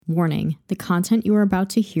Warning, the content you are about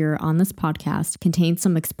to hear on this podcast contains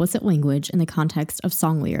some explicit language in the context of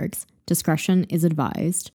song lyrics. Discretion is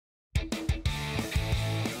advised. I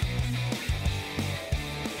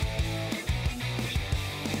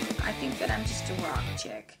think that I'm just a rock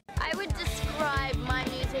chick. I would describe my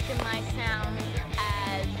music and my sound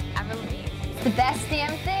as Avril Lavigne. The best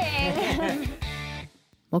damn thing.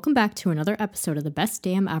 Welcome back to another episode of the Best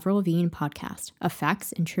Damn Avril Lavigne podcast, a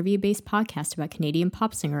facts and trivia-based podcast about Canadian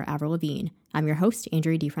pop singer Avril Lavigne. I'm your host,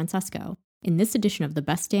 Andrea DiFrancesco. In this edition of the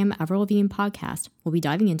Best Damn Avril Lavigne podcast, we'll be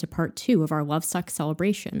diving into part 2 of our Love Sucks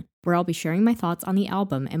celebration, where I'll be sharing my thoughts on the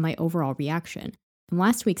album and my overall reaction. In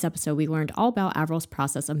last week's episode, we learned all about Avril's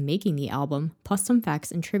process of making the album, plus some facts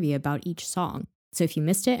and trivia about each song. So if you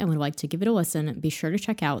missed it and would like to give it a listen, be sure to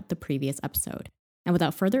check out the previous episode. And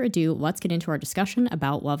without further ado, let's get into our discussion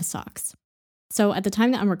about Love Sucks. So at the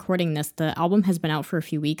time that I'm recording this, the album has been out for a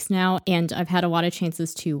few weeks now, and I've had a lot of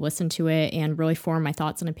chances to listen to it and really form my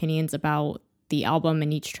thoughts and opinions about the album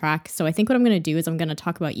and each track. So I think what I'm going to do is I'm going to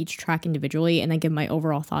talk about each track individually and then give my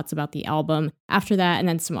overall thoughts about the album after that, and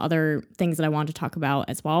then some other things that I want to talk about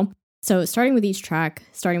as well. So starting with each track,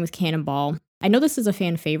 starting with Cannonball. I know this is a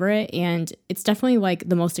fan favorite, and it's definitely like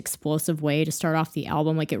the most explosive way to start off the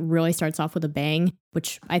album. Like, it really starts off with a bang,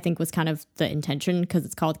 which I think was kind of the intention because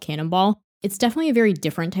it's called Cannonball. It's definitely a very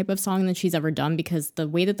different type of song than she's ever done because the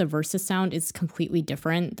way that the verses sound is completely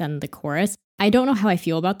different than the chorus. I don't know how I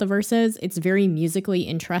feel about the verses. It's very musically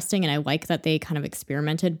interesting, and I like that they kind of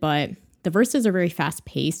experimented, but the verses are very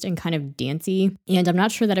fast-paced and kind of dancey, and I'm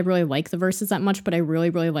not sure that I really like the verses that much, but I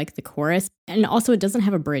really like the chorus. And also, it doesn't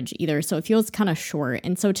have a bridge either, so it feels kind of short.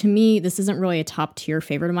 And so to me, this isn't really a top-tier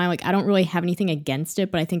favorite of mine. Like, I don't really have anything against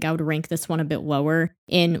it, but I think I would rank this one a bit lower.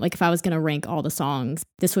 In, like, if I was going to rank all the songs,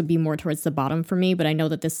 this would be more towards the bottom for me, but I know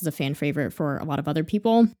that this is a fan favorite for a lot of other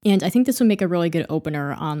people. And I think this would make a really good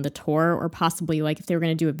opener on the tour, or possibly, like, if they were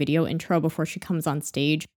going to do a video intro before she comes on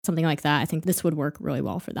stage, something like that. I think this would work really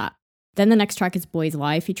well for that. Then the next track is Boys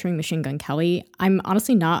Lie featuring Machine Gun Kelly. I'm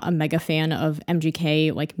honestly not a mega fan of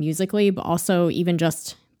MGK, like, musically, but also even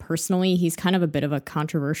just personally, he's kind of a bit of a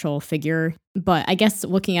controversial figure. But I guess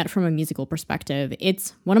looking at it from a musical perspective,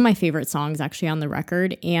 it's one of my favorite songs actually on the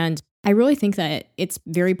record. And I really think that it's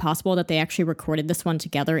very possible that they actually recorded this one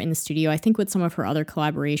together in the studio. I think with some of her other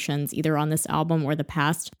collaborations, either on this album or the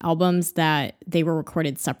past albums, that they were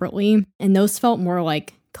recorded separately. And those felt more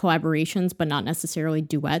like collaborations, but not necessarily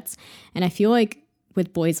duets. And I feel like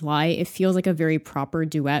with Boys Lie, it feels like a very proper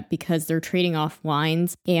duet because they're trading off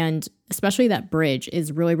lines, and especially that bridge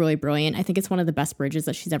is really brilliant. I think it's one of the best bridges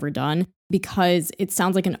that she's ever done because it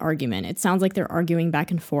sounds like an argument. It sounds like they're arguing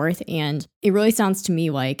back and forth, and it really sounds to me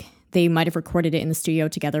like they might have recorded it in the studio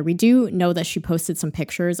together. We do know that she posted some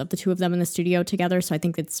pictures of the two of them in the studio together, so I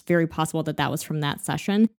think it's very possible that that was from that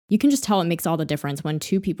session. You can just tell it makes all the difference when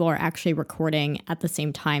two people are actually recording at the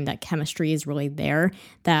same time. That chemistry is really there,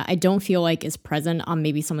 that I don't feel like is present on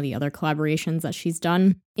maybe some of the other collaborations that she's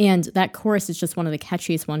done. And that chorus is just one of the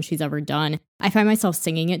catchiest ones she's ever done. I find myself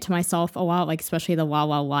singing it to myself a lot, like especially the La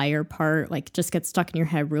La Liar part, like just gets stuck in your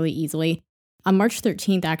head really easily. On March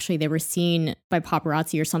 13th, actually, they were seen by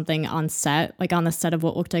paparazzi or something on set, like on the set of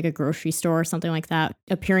what looked like a grocery store or something like that,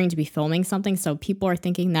 appearing to be filming something. So people are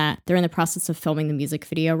thinking that they're in the process of filming the music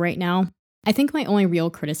video right now. I think my only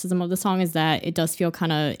real criticism of the song is that it does feel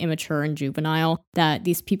kind of immature and juvenile, that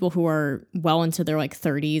these people who are well into their like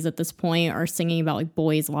 30s at this point are singing about like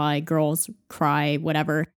boys lie, girls cry,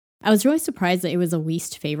 whatever. I was really surprised that it was a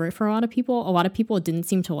least favorite for a lot of people. A lot of people didn't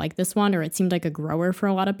seem to like this one, or it seemed like a grower for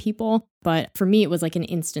a lot of people. But for me, it was like an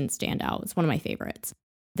instant standout. It's one of my favorites.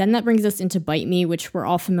 Then that brings us into Bite Me, which we're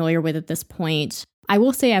all familiar with at this point. I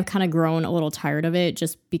will say I've kind of grown a little tired of it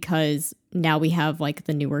just because now we have like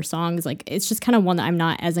the newer songs. Like, it's just kind of one that I'm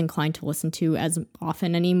not as inclined to listen to as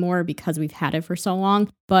often anymore because we've had it for so long.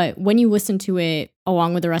 But when you listen to it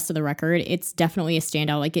along with the rest of the record, it's definitely a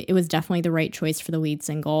standout. Like, it was definitely the right choice for the lead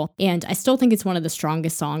single. And I still think it's one of the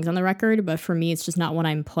strongest songs on the record, but for me, it's just not one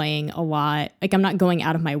I'm playing a lot. Like, I'm not going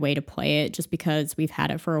out of my way to play it just because we've had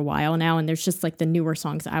it for a while now. And there's just like the newer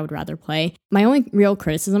songs I would rather play. My only real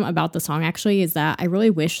criticism about the song actually is that I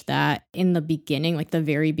really wish that in the beginning, like the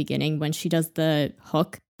very beginning, when she does the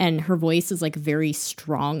hook and her voice is like very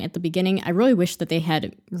strong at the beginning, I really wish that they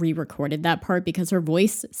had re-recorded that part because her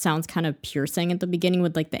voice sounds kind of piercing at the beginning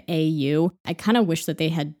with like the AU. I kind of wish that they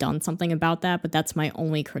had done something about that, but that's my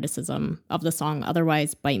only criticism of the song.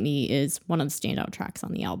 Otherwise, Bite Me is one of the standout tracks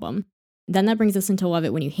on the album. Then that brings us into Love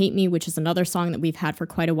It When You Hate Me, which is another song that we've had for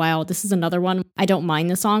quite a while. This is another one. I don't mind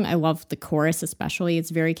the song. I love the chorus especially.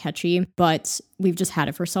 It's very catchy, but we've just had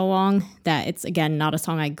it for so long that it's, again, not a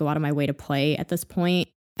song I go out of my way to play at this point.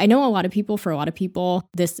 I know for a lot of people,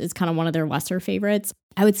 this is kind of one of their lesser favorites.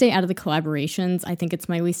 I would say out of the collaborations, I think it's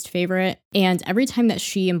my least favorite. And every time that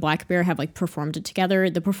she and blackbear have like performed it together,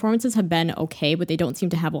 the performances have been okay, but they don't seem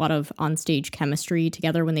to have a lot of onstage chemistry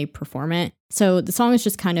together when they perform it. So the song is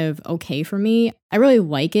just kind of okay for me. I really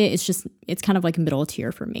like it. It's kind of like middle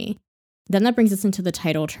tier for me. Then that brings us into the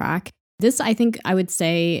title track. This, I think I would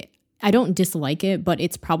say, I don't dislike it, but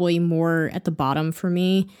it's probably more at the bottom for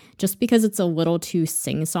me just because it's a little too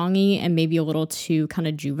sing-songy and maybe a little too kind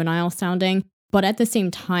of juvenile sounding. But at the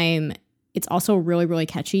same time, it's also really, really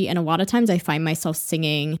catchy. And a lot of times I find myself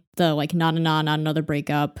singing the like not another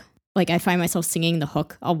breakup. Like I find myself singing the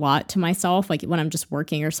hook a lot to myself, like when I'm just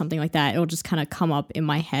working or something like that. It'll just kind of come up in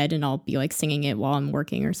my head and I'll be like singing it while I'm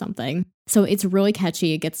working or something. So it's really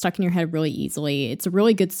catchy. It gets stuck in your head really easily. It's a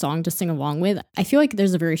really good song to sing along with. I feel like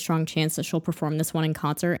there's a very strong chance that she'll perform this one in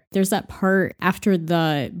concert. There's that part after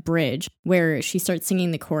the bridge where she starts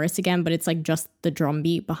singing the chorus again, but it's like just the drum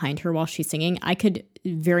beat behind her while she's singing. I could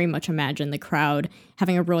very much imagine the crowd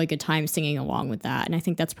having a really good time singing along with that. And I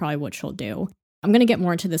think that's probably what she'll do. I'm going to get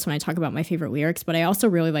more into this when I talk about my favorite lyrics, but I also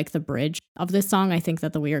really like the bridge of this song. I think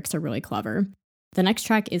that the lyrics are really clever. The next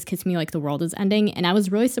track is Kiss Me Like the World Is Ending, and I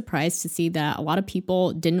was really surprised to see that a lot of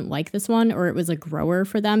people didn't like this one, or it was a grower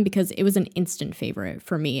for them, because it was an instant favorite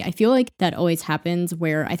for me. I feel like that always happens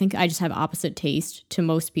where I think I just have opposite taste to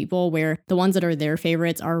most people, where the ones that are their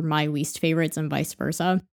favorites are my least favorites and vice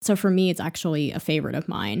versa. So for me, it's actually a favorite of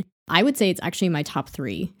mine. I would say it's actually my top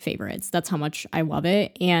 3 favorites. That's how much I love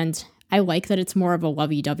it, and I like that it's more of a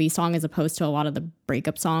lovey-dovey song as opposed to a lot of the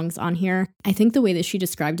breakup songs on here. I think the way that she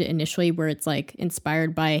described it initially, where it's like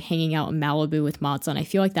inspired by hanging out in Malibu with Matson, I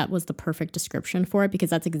feel like that was the perfect description for it, because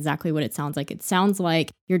that's exactly what it sounds like. It sounds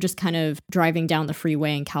like you're just kind of driving down the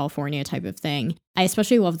freeway in California type of thing. I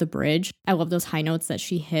especially love the bridge. I love those high notes that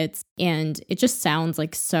she hits, and it just sounds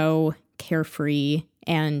like so carefree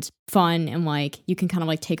and fun, and like you can kind of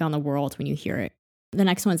like take on the world when you hear it. The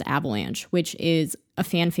next one's Avalanche, which is a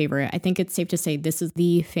fan favorite. I think it's safe to say this is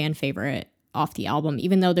the fan favorite off the album.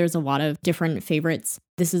 Even though there's a lot of different favorites,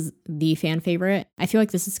 this is the fan favorite. I feel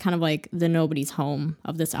like this is kind of like the nobody's home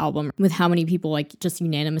of this album, with how many people like just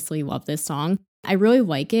unanimously love this song. I really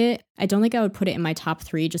like it. I don't think I would put it in my top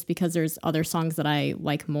 3 just because there's other songs that I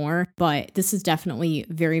like more, but this is definitely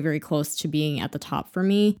very, very close to being at the top for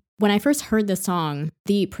me. When I first heard this song,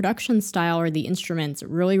 the production style or the instruments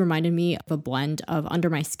really reminded me of a blend of Under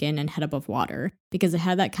My Skin and Head Above Water, because it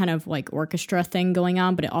had that kind of like orchestra thing going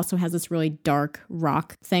on, but it also has this really dark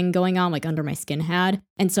rock thing going on like Under My Skin had.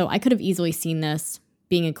 And so I could have easily seen this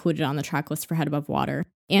being included on the track list for Head Above Water.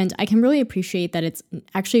 And I can really appreciate that it's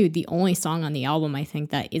actually the only song on the album, I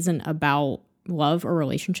think, that isn't about love or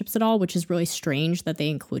relationships at all, which is really strange that they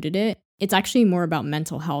included it. It's actually more about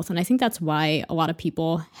mental health. And I think that's why a lot of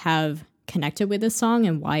people have connected with this song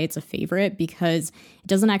and why it's a favorite, because it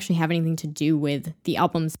doesn't actually have anything to do with the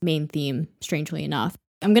album's main theme, strangely enough.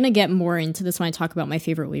 I'm going to get more into this when I talk about my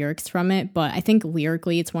favorite lyrics from it, but I think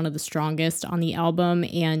lyrically it's one of the strongest on the album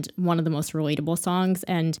and one of the most relatable songs.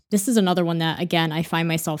 And this is another one that, again, I find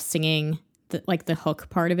myself singing the hook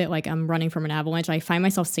part of it, like I'm running from an avalanche. I find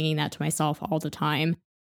myself singing that to myself all the time.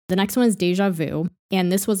 The next one is Deja Vu,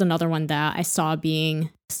 and this was another one that I saw being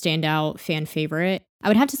a standout fan favorite. I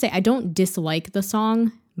would have to say I don't dislike the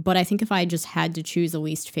song, but I think if I just had to choose a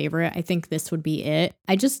least favorite, I think this would be it.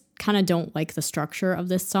 I just kind of don't like the structure of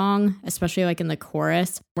this song, especially like in the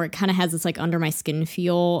chorus, where it kind of has this like Under My Skin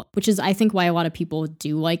feel, which is I think why a lot of people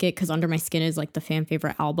do like it, because Under My Skin is like the fan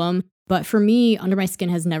favorite album. But for me, Under My Skin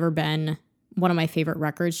has never been one of my favorite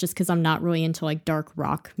records, just because I'm not really into like dark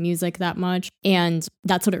rock music that much. And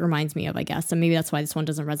that's what it reminds me of, I guess. And maybe that's why this one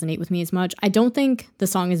doesn't resonate with me as much. I don't think the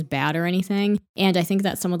song is bad or anything. And I think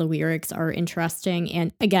that some of the lyrics are interesting.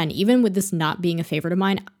 And again, even with this not being a favorite of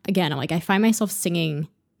mine, again, like I find myself singing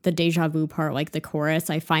the Deja Vu part, like the chorus.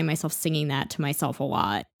 I find myself singing that to myself a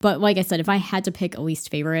lot. But like I said, if I had to pick a least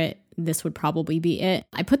favorite, this would probably be it.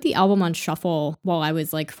 I put the album on shuffle while I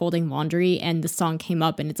was like folding laundry, and the song came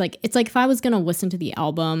up, and it's like if I was going to listen to the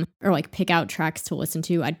album or like pick out tracks to listen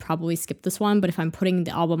to, I'd probably skip this one. But if I'm putting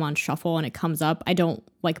the album on shuffle and it comes up, I don't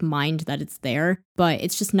like mind that it's there, but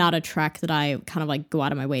it's just not a track that I kind of like go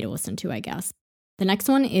out of my way to listen to, I guess. The next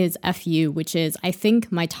one is FU, which is I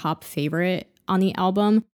think my top favorite on the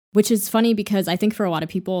album. Which is funny because I think for a lot of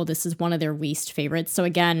people, this is one of their least favorites. So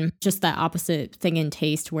again, just that opposite thing in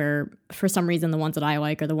taste, where for some reason the ones that I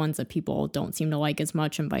like are the ones that people don't seem to like as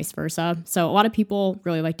much, and vice versa. So a lot of people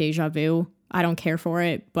really like Deja Vu. I don't care for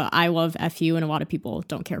it, but I love FU, and a lot of people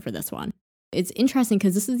don't care for this one. It's interesting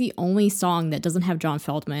because this is the only song that doesn't have John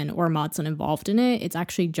Feldmann or Modson involved in it. It's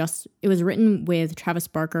actually it was written with Travis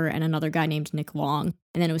Barker and another guy named Nick Long,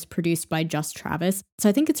 and then it was produced by just Travis. So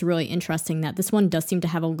I think it's really interesting that this one does seem to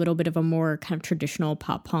have a little bit of a more kind of traditional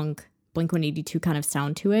pop punk Blink-182 kind of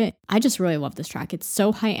sound to it. I just really love this track. It's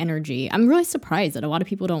so high energy. I'm really surprised that a lot of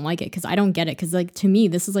people don't like it because I don't get it, because like to me,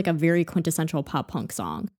 this is like a very quintessential pop punk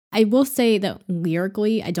song. I will say that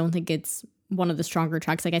lyrically, I don't think it's one of the stronger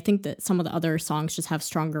tracks. Like I think that some of the other songs just have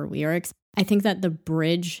stronger lyrics. I think that the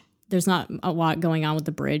bridge, there's not a lot going on with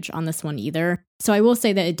the bridge on this one either. So I will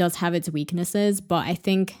say that it does have its weaknesses, but I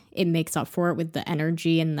think it makes up for it with the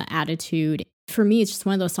energy and the attitude. For me, it's just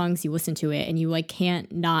one of those songs you listen to it and you like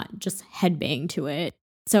can't not just headbang to it.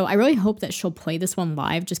 So I really hope that she'll play this one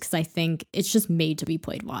live just because I think it's just made to be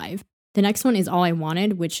played live. The next one is All I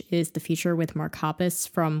Wanted, which is the feature with Mark Hoppus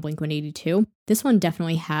from Blink-182. This one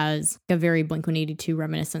definitely has a very Blink-182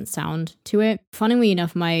 reminiscent sound to it. Funnily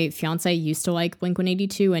enough, my fiance used to like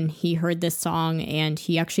Blink-182 and he heard this song and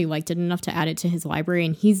he actually liked it enough to add it to his library,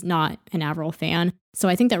 and he's not an Avril fan. So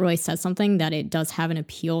I think that really says something, that it does have an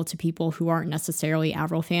appeal to people who aren't necessarily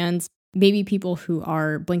Avril fans. Maybe people who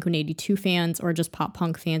are Blink-182 fans or just pop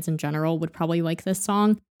punk fans in general would probably like this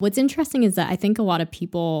song. What's interesting is that I think a lot of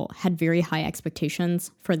people had very high expectations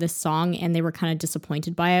for this song and they were kind of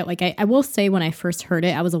disappointed by it. Like I will say when I first heard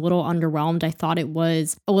it, I was a little underwhelmed. I thought it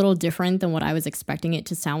was a little different than what I was expecting it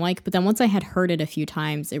to sound like. But then once I had heard it a few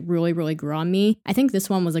times, it really, really grew on me. I think this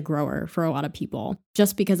one was a grower for a lot of people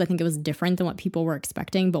just because I think it was different than what people were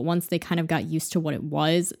expecting. But once they kind of got used to what it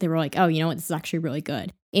was, they were like, oh, you know what? This is actually really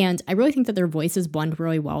good. And I really think that their voices blend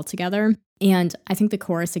really well together. And I think the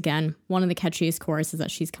chorus, again, one of the catchiest choruses that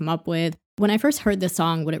she's come up with. When I first heard this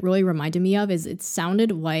song, what it really reminded me of is it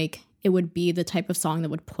sounded like it would be the type of song that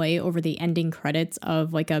would play over the ending credits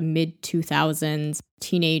of like a mid-2000s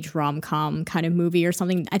teenage rom-com kind of movie or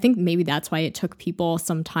something. I think maybe that's why it took people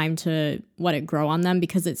some time to let it grow on them,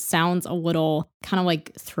 because it sounds a little kind of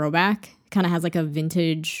like throwback, kind of has like a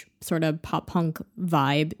vintage sort of pop punk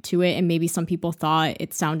vibe to it. And maybe some people thought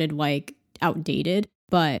it sounded like outdated.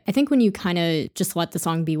 But I think when you kind of just let the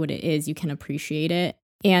song be what it is, you can appreciate it.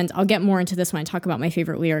 And I'll get more into this when I talk about my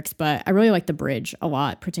favorite lyrics, but I really like the bridge a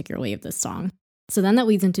lot, particularly of this song. So then that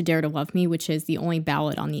leads into Dare to Love Me, which is the only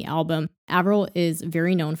ballad on the album. Avril is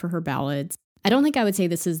very known for her ballads. I don't think I would say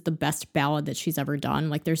this is the best ballad that she's ever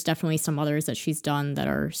done. Like there's definitely some others that she's done that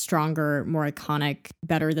are stronger, more iconic,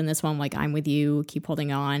 better than this one, like I'm With You, Keep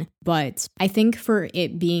Holding On. But I think for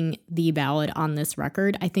it being the ballad on this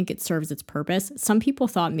record, I think it serves its purpose. Some people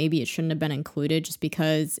thought maybe it shouldn't have been included just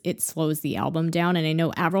because it slows the album down. And I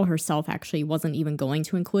know Avril herself actually wasn't even going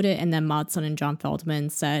to include it. And then Modson and John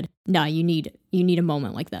Feldmann said, no, you need a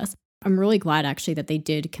moment like this. I'm really glad actually that they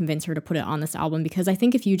did convince her to put it on this album, because I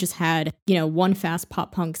think if you just had, one fast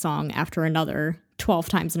pop punk song after another 12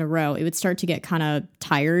 times in a row, it would start to get kind of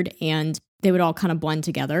tired and they would all kind of blend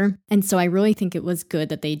together. And so I really think it was good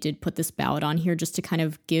that they did put this ballad on here just to kind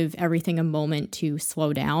of give everything a moment to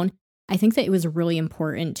slow down. I think that it was really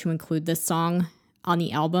important to include this song on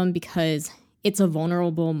the album because it's a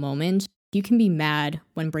vulnerable moment. You can be mad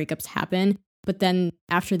when breakups happen, but then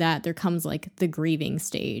after that, there comes like the grieving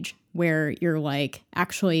stage where you're like,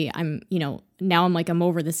 actually, now I'm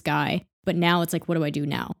over this guy, but now it's like, what do I do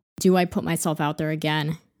now? Do I put myself out there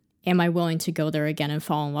again? Am I willing to go there again and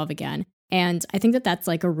fall in love again? And I think that that's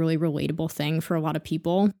like a really relatable thing for a lot of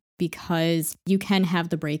people, because you can have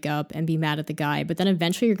the breakup and be mad at the guy, but then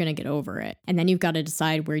eventually you're going to get over it. And then you've got to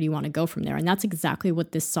decide where do you want to go from there. And that's exactly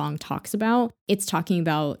what this song talks about. It's talking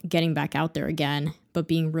about getting back out there again, but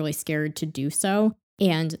being really scared to do so.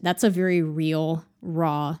 And that's a very real,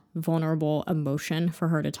 raw, vulnerable emotion for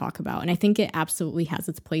her to talk about. And I think it absolutely has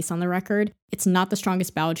its place on the record. It's not the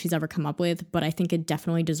strongest ballad she's ever come up with, but I think it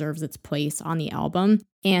definitely deserves its place on the album.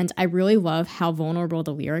 And I really love how vulnerable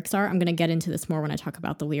the lyrics are. I'm going to get into this more when I talk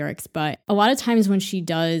about the lyrics, but a lot of times when she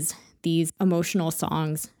does these emotional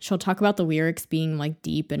songs, she'll talk about the lyrics being like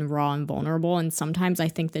deep and raw and vulnerable. And sometimes I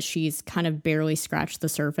think that she's kind of barely scratched the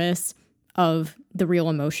surface of the real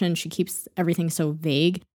emotion. She keeps everything so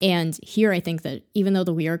vague. And here I think that even though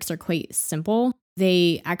the lyrics are quite simple,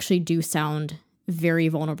 they actually do sound very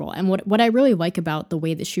vulnerable. And what I really like about the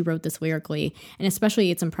way that she wrote this lyrically, and especially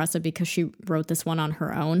it's impressive because she wrote this one on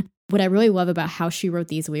her own, what I really love about how she wrote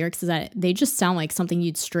these lyrics is that they just sound like something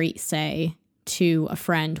you'd straight say to a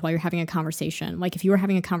friend while you're having a conversation. Like if you were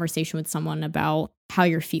having a conversation with someone about how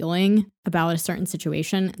you're feeling about a certain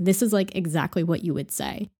situation, this is like exactly what you would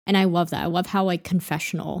say. And I love that. I love how like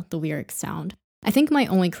confessional the lyrics sound. I think my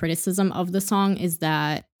only criticism of the song is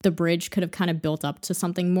that the bridge could have kind of built up to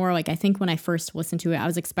something more. Like I think when I first listened to it, I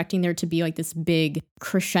was expecting there to be like this big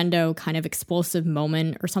crescendo kind of explosive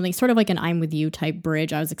moment or something, sort of like an I'm With You type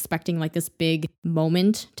bridge. I was expecting like this big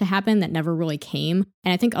moment to happen that never really came.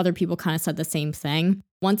 And I think other people kind of said the same thing.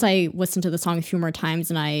 Once I listened to the song a few more times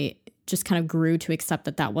and I just kind of grew to accept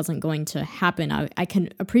that that wasn't going to happen, I can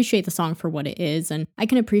appreciate the song for what it is. And I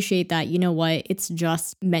can appreciate that, you know what, it's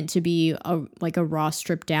just meant to be a raw,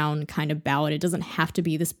 stripped down kind of ballad. It doesn't have to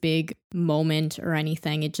be this big moment or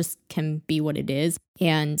anything. It just can be what it is.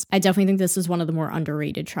 And I definitely think this is one of the more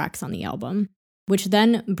underrated tracks on the album. Which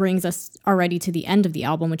then brings us already to the end of the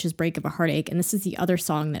album, which is Break of a Heartache. And this is the other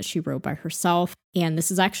song that she wrote by herself. And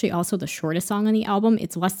this is actually also the shortest song on the album.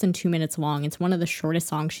 It's less than 2 minutes long. It's one of the shortest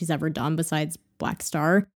songs she's ever done besides Black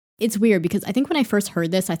Star. It's weird because I think when I first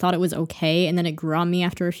heard this, I thought it was okay. And then it grew on me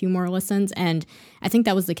after a few more listens. And I think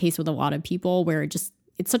that was the case with a lot of people where it's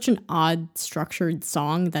such an odd structured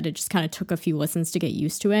song that it just kind of took a few listens to get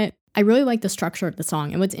used to it. I really like the structure of the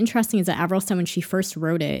song. And what's interesting is that Avril said when she first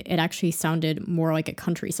wrote it, it actually sounded more like a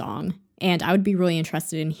country song. And I would be really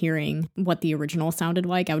interested in hearing what the original sounded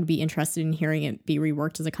like. I would be interested in hearing it be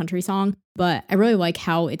reworked as a country song. But I really like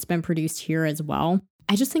how it's been produced here as well.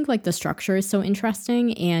 I just think like the structure is so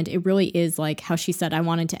interesting, and it really is like how she said, I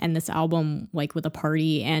wanted to end this album like with a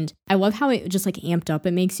party. And I love how it just like amped up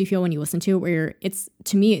it makes you feel when you listen to it, where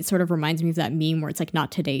to me, it sort of reminds me of that meme where it's like,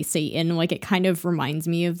 not today, Satan. Like it kind of reminds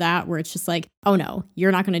me of that, where it's just like, oh no,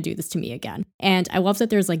 you're not going to do this to me again. And I love that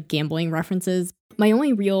there's like gambling references. My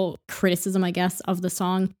only real criticism, I guess, of the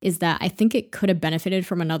song is that I think it could have benefited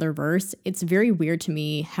from another verse. It's very weird to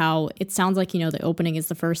me how it sounds like, the opening is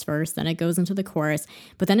the first verse, then it goes into the chorus,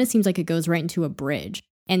 but then it seems like it goes right into a bridge.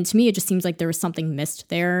 And to me, it just seems like there was something missed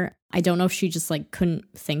there. I don't know if she just like couldn't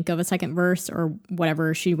think of a second verse or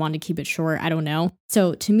whatever. She wanted to keep it short. I don't know.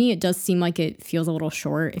 So to me, it does seem like it feels a little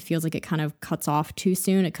short. It feels like it kind of cuts off too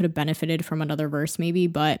soon. It could have benefited from another verse maybe.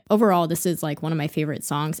 But overall, this is like one of my favorite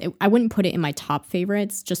songs. I wouldn't put it in my top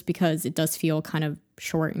favorites just because it does feel kind of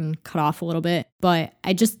short and cut off a little bit. But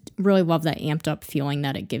I just really love that amped up feeling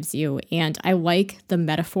that it gives you. And I like the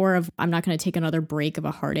metaphor of I'm not going to take another break of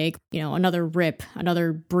a heartache, another rip,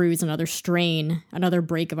 another bruise, another strain, another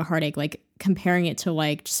break of a heartache, like comparing it to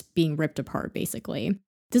like just being ripped apart, basically.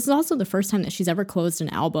 This is also the first time that she's ever closed an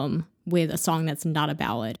album with a song that's not a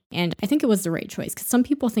ballad. And I think it was the right choice because some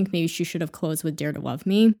people think maybe she should have closed with Dare to Love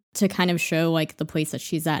Me to kind of show like the place that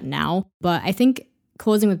she's at now. But I think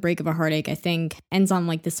closing with Break of a Heartache, I think, ends on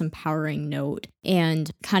like this empowering note and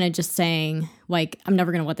kind of just saying like, I'm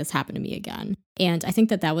never going to let this happen to me again. And I think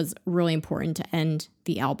that was really important to end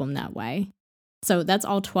the album that way. So that's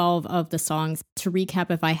all 12 of the songs. To recap,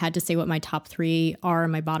 if I had to say what my top 3 are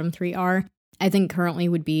and my bottom 3 are, I think currently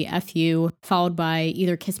would be FU, followed by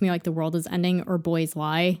either Kiss Me Like the World Is Ending or Boys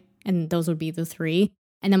Lie. And those would be the 3.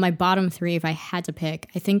 And then my bottom 3, if I had to pick,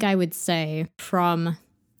 I think I would say from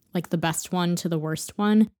like the best one to the worst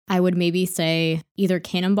one, I would maybe say either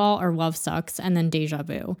Cannonball or Love Sucks and then Deja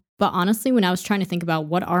Vu. But honestly, when I was trying to think about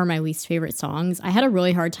what are my least favorite songs, I had a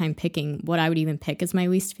really hard time picking what I would even pick as my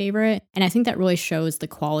least favorite. And I think that really shows the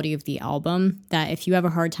quality of the album, that if you have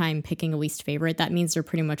a hard time picking a least favorite, that means they're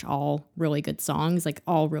pretty much all really good songs, like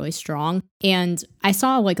all really strong. And I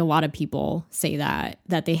saw like a lot of people say that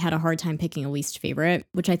they had a hard time picking a least favorite,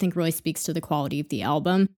 which I think really speaks to the quality of the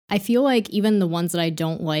album. I feel like even the ones that I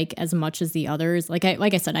don't like as much as the others, like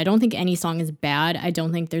I said, I don't think any song is bad. I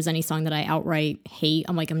don't think there's any song that I outright hate.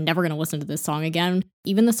 I'm never going to listen to this song again.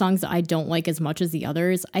 Even the songs that I don't like as much as the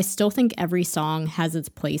others, I still think every song has its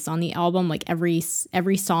place on the album. Like every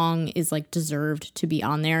song is like deserved to be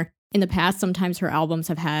on there. In the past, sometimes her albums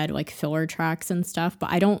have had like filler tracks and stuff, but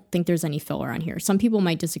I don't think there's any filler on here. Some people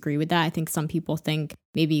might disagree with that. I think some people think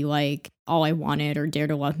maybe like All I Wanted or Dare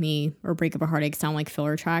to Love Me or Break of a Heartache sound like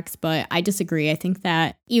filler tracks, but I disagree. I think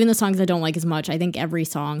that even the songs I don't like as much, I think every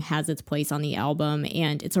song has its place on the album,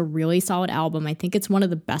 and it's a really solid album. I think it's one of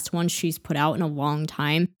the best ones she's put out in a long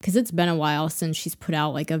time because it's been a while since she's put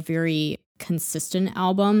out like a very consistent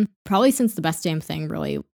album, probably since The Best Damn Thing,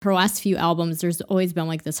 really. Her last few albums, there's always been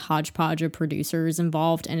like this hodgepodge of producers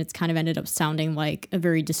involved, and it's kind of ended up sounding like a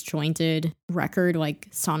very disjointed record, like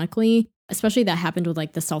sonically. Especially that happened with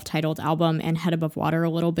like the self-titled album and Head Above Water a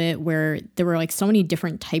little bit, where there were like so many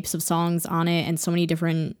different types of songs on it and so many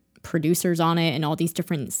different producers on it and all these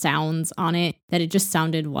different sounds on it that it just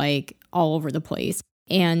sounded like all over the place.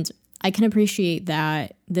 And I can appreciate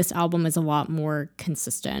that this album is a lot more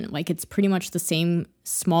consistent. Like it's pretty much the same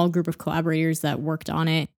small group of collaborators that worked on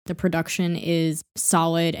it. The production is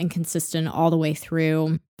solid and consistent all the way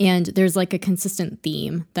through. And there's like a consistent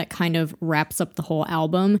theme that kind of wraps up the whole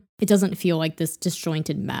album. It doesn't feel like this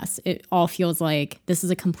disjointed mess. It all feels like this is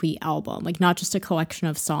a complete album, like not just a collection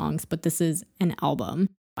of songs, but this is an album.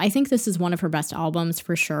 I think this is one of her best albums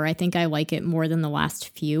for sure. I think I like it more than the last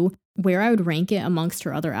few. Where I would rank it amongst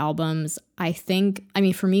her other albums,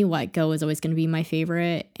 for me, Let Go is always going to be my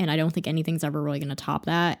favorite, and I don't think anything's ever really going to top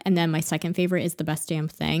that. And then my second favorite is The Best Damn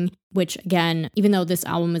Thing, which again, even though this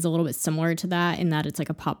album is a little bit similar to that in that it's like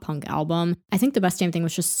a pop punk album, I think The Best Damn Thing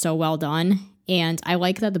was just so well done. And I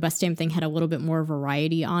like that The Best Damn Thing had a little bit more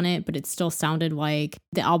variety on it, but it still sounded like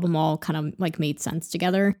the album all kind of like made sense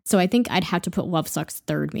together. So I think I'd have to put Love Sucks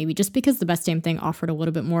third, maybe, just because The Best Damn Thing offered a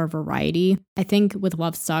little bit more variety. I think with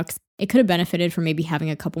Love Sucks, it could have benefited from maybe having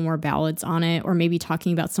a couple more ballads on it, or maybe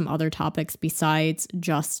talking about some other topics besides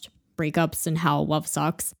just breakups and how love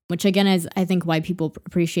sucks, which again is, I think, why people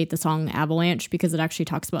appreciate the song Avalanche, because it actually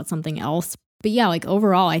talks about something else. But yeah, like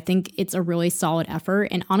overall, I think it's a really solid effort.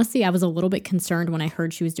 And honestly, I was a little bit concerned when I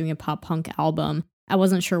heard she was doing a pop punk album. I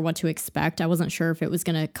wasn't sure what to expect. I wasn't sure if it was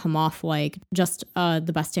going to come off like just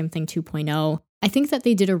The Best Damn Thing 2.0. I think that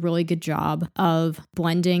they did a really good job of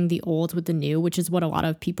blending the old with the new, which is what a lot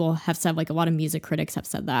of people have said, like a lot of music critics have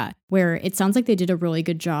said that, where it sounds like they did a really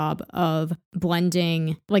good job of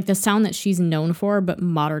blending like the sound that she's known for, but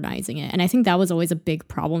modernizing it. And I think that was always a big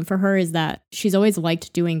problem for her, is that she's always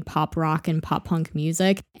liked doing pop rock and pop punk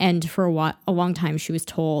music. And for a long time, she was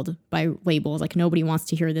told by labels, like, nobody wants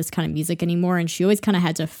to hear this kind of music anymore. And she always kind of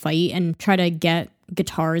had to fight and try to get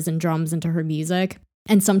guitars and drums into her music.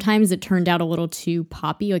 And sometimes it turned out a little too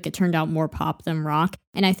poppy, like it turned out more pop than rock.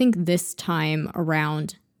 And I think this time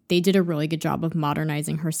around, they did a really good job of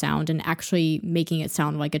modernizing her sound and actually making it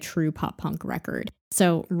sound like a true pop punk record.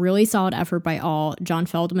 So really solid effort by all. John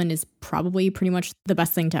Feldmann is probably pretty much the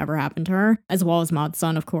best thing to ever happen to her, as well as Mod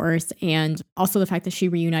Sun, of course. And also the fact that she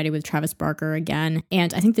reunited with Travis Barker again.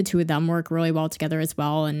 And I think the two of them work really well together as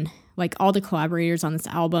well. And like all the collaborators on this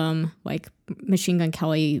album, like Machine Gun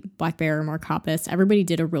Kelly, Black Bear, Mark Hoppus, everybody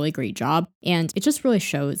did a really great job. And it just really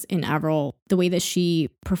shows in Avril the way that she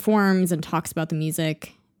performs and talks about the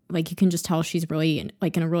music. Like you can just tell she's really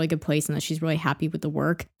like in a really good place, and that she's really happy with the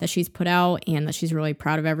work that she's put out, and that she's really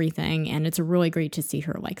proud of everything. And it's really great to see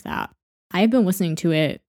her like that. I have been listening to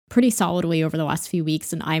it pretty solidly over the last few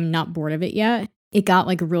weeks, and I'm not bored of it yet. It got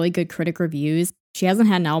like really good critic reviews. She hasn't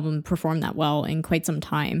had an album perform that well in quite some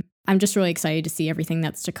time. I'm just really excited to see everything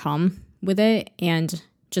that's to come with it, and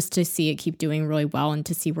just to see it keep doing really well and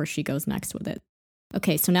to see where she goes next with it.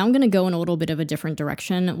 Okay, so now I'm going to go in a little bit of a different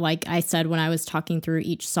direction. Like I said, when I was talking through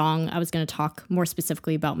each song, I was going to talk more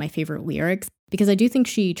specifically about my favorite lyrics, because I do think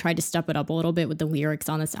she tried to step it up a little bit with the lyrics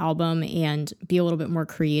on this album and be a little bit more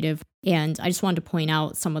creative. And I just wanted to point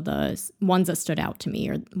out some of the ones that stood out to me,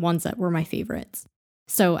 or ones that were my favorites.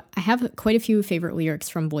 So I have quite a few favorite lyrics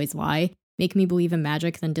from Boys Lie. Make me believe in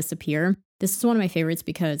magic, then disappear. This is one of my favorites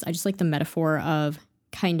because I just like the metaphor of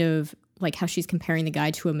kind of like how she's comparing the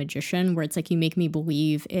guy to a magician, where it's like, you make me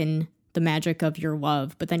believe in the magic of your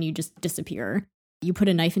love, but then you just disappear. You put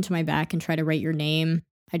a knife into my back and try to write your name.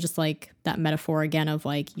 I just like that metaphor again of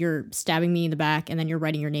like, you're stabbing me in the back and then you're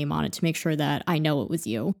writing your name on it to make sure that I know it was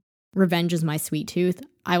you. Revenge is my sweet tooth.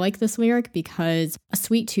 I like this lyric because a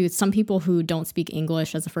sweet tooth, some people who don't speak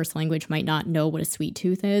English as a first language might not know what a sweet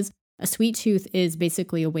tooth is. A sweet tooth is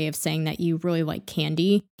basically a way of saying that you really like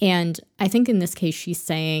candy. And I think in this case, she's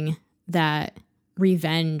saying that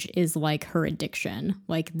revenge is like her addiction.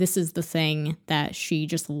 Like this is the thing that she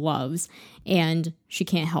just loves and she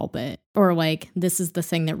can't help it. Or like, this is the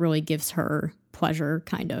thing that really gives her pleasure,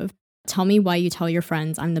 kind of. Tell me why you tell your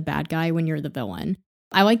friends I'm the bad guy when you're the villain.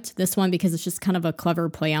 I liked this one because it's just kind of a clever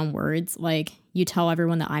play on words. Like you tell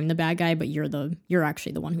everyone that I'm the bad guy, but you're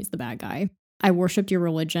actually the one who's the bad guy. I worshipped your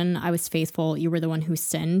religion. I was faithful. You were the one who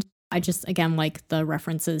sinned. I just, again, like the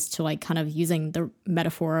references to like kind of using the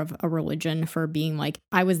metaphor of a religion for being like,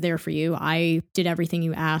 I was there for you. I did everything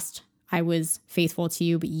you asked. I was faithful to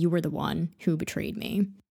you, but you were the one who betrayed me.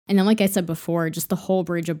 And then, like I said before, just the whole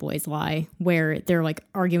bridge of Boys Lie, where they're like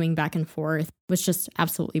arguing back and forth, was just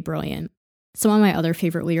absolutely brilliant. Some of my other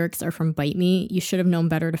favorite lyrics are from Bite Me. You should have known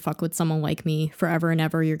better to fuck with someone like me. Forever and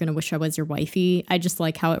ever, you're going to wish I was your wifey. I just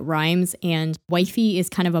like how it rhymes. And wifey is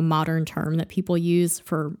kind of a modern term that people use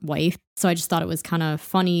for wife. So I just thought it was kind of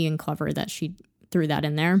funny and clever that she threw that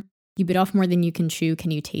in there. You bit off more than you can chew.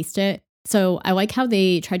 Can you taste it? So I like how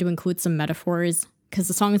they tried to include some metaphors, because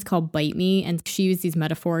the song is called Bite Me. And she used these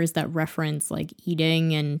metaphors that reference like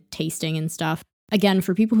eating and tasting and stuff. Again,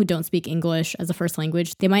 for people who don't speak English as a first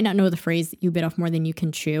language, they might not know the phrase "you bit off more than you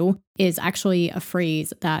can chew" is actually a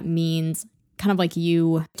phrase that means kind of like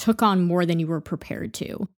you took on more than you were prepared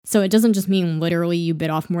to. So it doesn't just mean literally you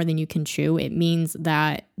bit off more than you can chew. It means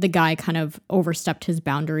that the guy kind of overstepped his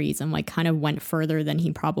boundaries and like kind of went further than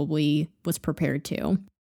he probably was prepared to.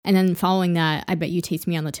 And then following that, I bet you taste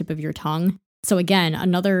me on the tip of your tongue. So again,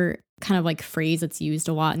 another kind of like phrase that's used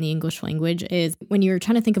a lot in the English language is when you're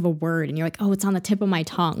trying to think of a word and you're like, oh, it's on the tip of my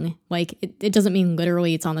tongue. Like it doesn't mean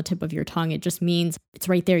literally it's on the tip of your tongue. It just means it's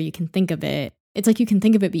right there. You can think of it. It's like you can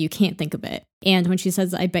think of it, but you can't think of it. And when she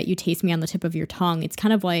says, I bet you taste me on the tip of your tongue, it's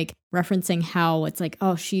kind of like referencing how it's like,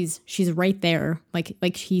 oh, she's right there.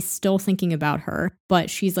 Like he's still thinking about her, but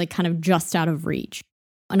she's like kind of just out of reach.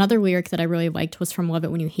 Another lyric that I really liked was from Love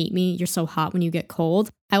It When You Hate Me, You're So Hot When You Get Cold.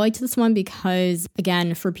 I liked this one because,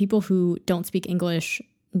 again, for people who don't speak English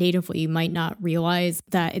natively might not realize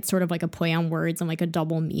that it's sort of like a play on words and like a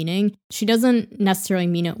double meaning. She doesn't necessarily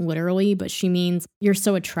mean it literally, but she means you're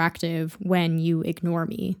so attractive when you ignore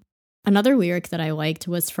me. Another lyric that I liked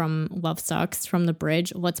was from Love Sucks, from the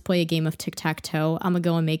bridge, let's play a game of tic-tac-toe, I'ma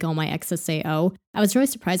go and make all my exes say oh. I was really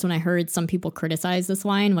surprised when I heard some people criticize this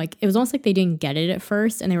line. Like, it was almost like they didn't get it at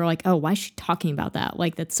first, and they were like, oh, why is she talking about that?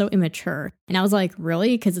 Like, that's so immature. And I was like,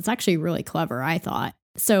 really? Because it's actually really clever, I thought.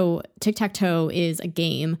 So tic-tac-toe is a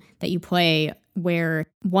game that you play where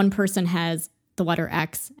one person has the letter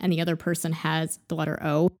X and the other person has the letter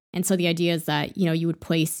O. And so the idea is that, you would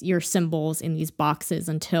place your symbols in these boxes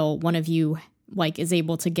until one of you like is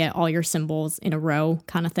able to get all your symbols in a row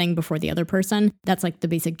kind of thing before the other person. That's like the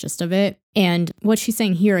basic gist of it. And what she's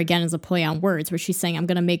saying here again is a play on words where she's saying, I'm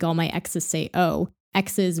going to make all my exes say oh.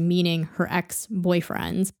 Exes, meaning her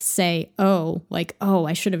ex-boyfriends, say, oh, like, oh,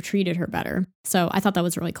 I should have treated her better. So I thought that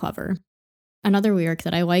was really clever. Another lyric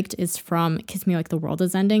that I liked is from Kiss Me Like the World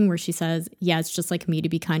Is Ending, where she says, yeah, it's just like me to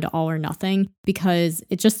be kind of all or nothing, because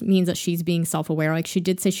it just means that she's being self-aware. Like she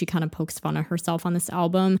did say she kind of pokes fun at herself on this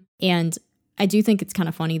album. And I do think it's kind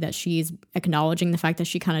of funny that she's acknowledging the fact that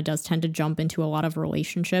she kind of does tend to jump into a lot of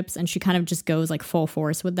relationships and she kind of just goes like full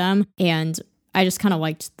force with them. And I just kind of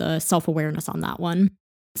liked the self-awareness on that one.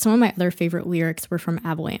 Some of my other favorite lyrics were from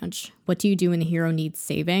Avalanche. What do you do when the hero needs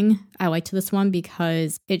saving? I liked this one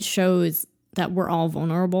because it shows that we're all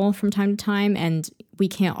vulnerable from time to time and we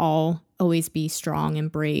can't all always be strong and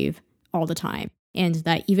brave all the time. And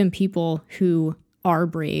that even people who are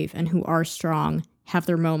brave and who are strong have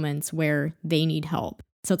their moments where they need help.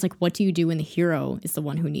 So it's like, what do you do when the hero is the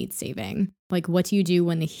one who needs saving? Like, what do you do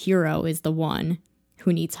when the hero is the one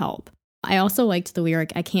who needs help? I also liked the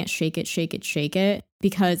lyric, I can't shake it, shake it, shake it,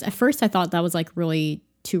 because at first I thought that was like really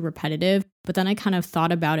too repetitive, but then I kind of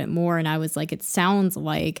thought about it more and I was like, it sounds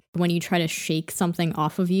like when you try to shake something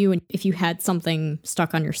off of you, and if you had something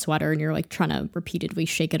stuck on your sweater and you're like trying to repeatedly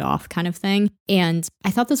shake it off kind of thing. And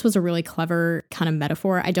I thought this was a really clever kind of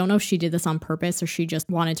metaphor. I don't know if she did this on purpose or she just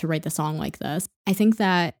wanted to write the song like this. I think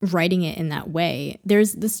that writing it in that way,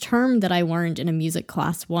 there's this term that I learned in a music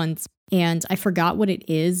class once, and I forgot what it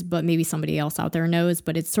is, but maybe somebody else out there knows,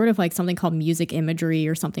 but it's sort of like something called music imagery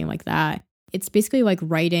or something like that. It's basically like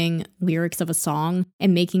writing lyrics of a song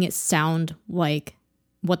and making it sound like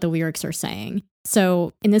what the lyrics are saying.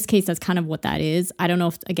 So in this case, that's kind of what that is. I don't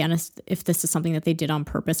know if this is something that they did on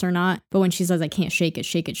purpose or not, but when she says, I can't shake it,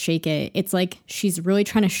 shake it, shake it, it's like she's really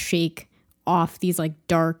trying to shake off these like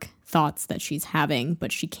dark thoughts that she's having,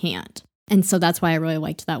 but she can't. And so that's why I really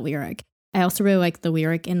liked that lyric. I also really like the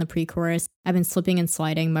lyric in the pre-chorus. I've been slipping and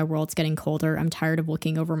sliding. My world's getting colder. I'm tired of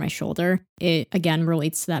looking over my shoulder. It, again,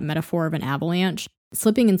 relates to that metaphor of an avalanche.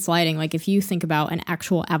 Slipping and sliding, like if you think about an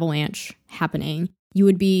actual avalanche happening, you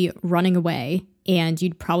would be running away and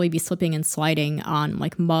you'd probably be slipping and sliding on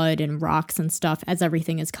like mud and rocks and stuff as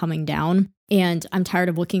everything is coming down. And I'm tired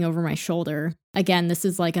of looking over my shoulder. Again, this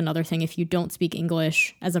is like another thing. If you don't speak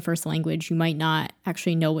English as a first language, you might not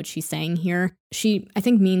actually know what she's saying here. She, I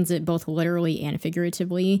think, means it both literally and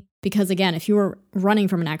figuratively. Because again, if you were running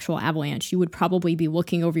from an actual avalanche, you would probably be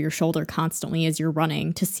looking over your shoulder constantly as you're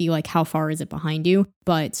running to see like how far is it behind you.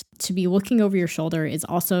 But to be looking over your shoulder is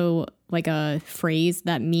also like a phrase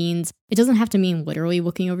that means, it doesn't have to mean literally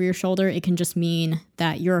looking over your shoulder. It can just mean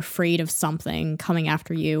that you're afraid of something coming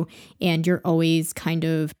after you and you're always kind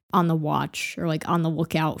of on the watch or like on the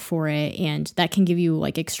lookout for it. And that can give you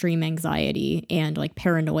like extreme anxiety and like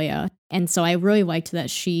paranoia. And so I really liked that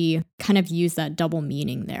she kind of used that double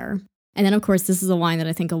meaning there. And then of course, this is a line that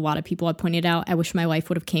I think a lot of people have pointed out. I wish my life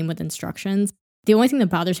would have came with instructions. The only thing that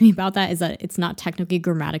bothers me about that is that it's not technically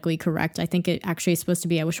grammatically correct. I think it actually is supposed to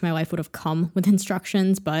be, I wish my life would have come with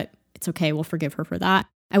instructions, but it's okay. We'll forgive her for that.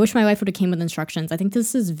 I wish my life would have came with instructions. I think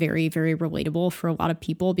this is very, very relatable for a lot of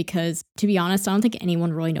people because, to be honest, I don't think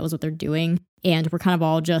anyone really knows what they're doing. And we're kind of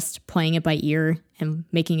all just playing it by ear and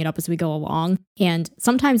making it up as we go along. And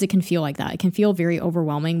sometimes it can feel like that. It can feel very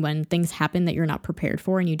overwhelming when things happen that you're not prepared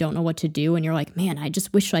for and you don't know what to do. And you're like, man, I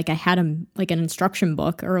just wish like I had an instruction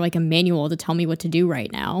book or like a manual to tell me what to do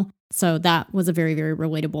right now. So that was a very, very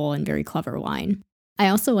relatable and very clever line. I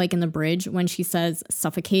also like in the bridge when she says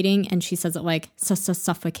suffocating and she says it like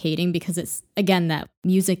suffocating because it's, again, that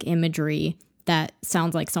music imagery that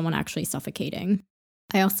sounds like someone actually suffocating.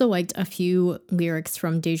 I also liked a few lyrics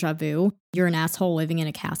from Deja Vu. You're an asshole living in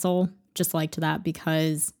a castle. Just liked that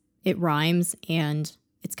because it rhymes and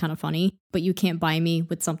it's kind of funny. But you can't buy me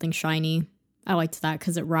with something shiny. I liked that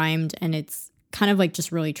because it rhymed and it's kind of like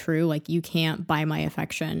just really true. Like you can't buy my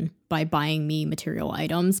affection by buying me material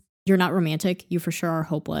items. You're not romantic. You for sure are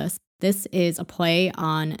hopeless. This is a play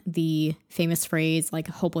on the famous phrase like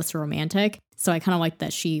hopeless romantic. So I kind of like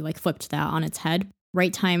that she like flipped that on its head.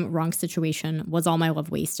 Right time, wrong situation, was all my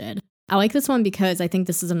love wasted. I like this one because I think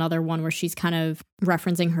this is another one where she's kind of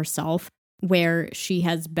referencing herself, where she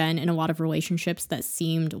has been in a lot of relationships that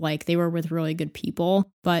seemed like they were with really good people,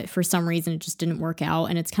 but for some reason it just didn't work out.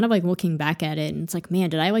 And it's kind of like looking back at it and it's like, man,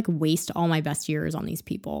 did I like waste all my best years on these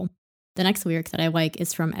people? The next lyric that I like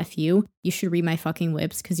is from FU. You should read my fucking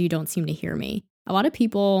lips because you don't seem to hear me. A lot of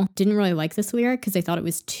people didn't really like this lyric because they thought it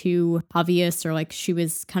was too obvious or like she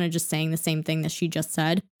was kind of just saying the same thing that she just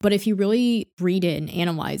said. But if you really read it and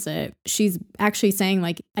analyze it, she's actually saying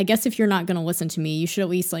like, I guess if you're not going to listen to me, you should at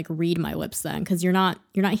least like read my lips then because you're not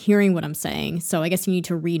hearing what I'm saying. So I guess you need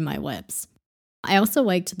to read my lips. I also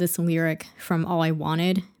liked this lyric from All I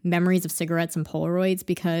Wanted, Memories of Cigarettes and Polaroids,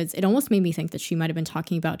 because it almost made me think that she might have been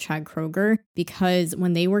talking about Chad Kroeger, because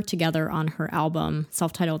when they worked together on her album,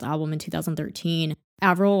 self-titled album in 2013,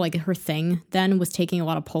 Avril, like her thing then was taking a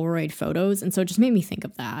lot of Polaroid photos. And so it just made me think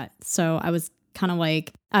of that. So I was kind of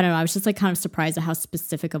like, I don't know, I was just like kind of surprised at how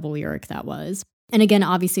specific of a lyric that was. And again,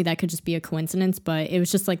 obviously that could just be a coincidence, but it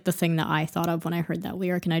was just like the thing that I thought of when I heard that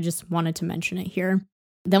lyric. And I just wanted to mention it here.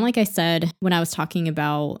 Then, like I said, when I was talking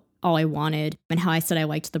about All I Wanted and how I said I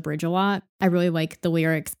liked the bridge a lot, I really like the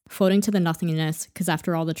lyrics, floating to the nothingness, because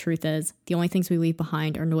after all, the truth is, the only things we leave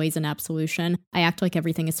behind are noise and absolution. I act like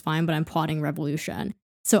everything is fine, but I'm plotting revolution.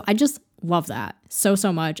 So I just love that so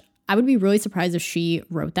much. I would be really surprised if she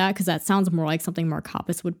wrote that because that sounds more like something Mark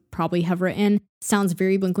Hoppus would probably have written. Sounds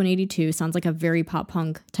very Blink-182, sounds like a very pop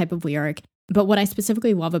punk type of lyric. But what I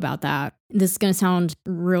specifically love about that, this is going to sound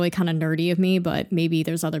really kind of nerdy of me, but maybe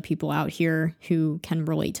there's other people out here who can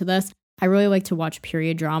relate to this. I really like to watch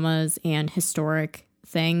period dramas and historic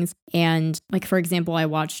things. And like, for example, I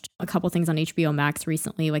watched a couple things on HBO Max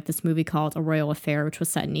recently, like this movie called A Royal Affair, which was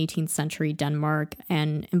set in 18th century Denmark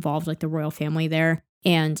and involved like the royal family there.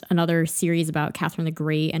 And another series about Catherine the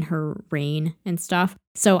Great and her reign and stuff.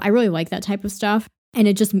 So I really like that type of stuff. And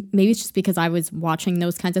it just, maybe it's just because I was watching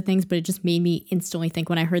those kinds of things, but it just made me instantly think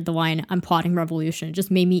when I heard the line, I'm plotting revolution, it just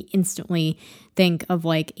made me instantly think of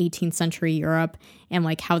like 18th century Europe and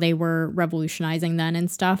like how they were revolutionizing then and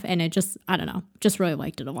stuff. And it just, I don't know, just really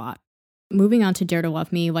liked it a lot. Moving on to Dare to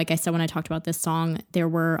Love Me, like I said, when I talked about this song, there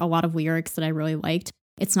were a lot of lyrics that I really liked.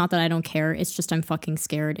 It's not that I don't care, it's just I'm fucking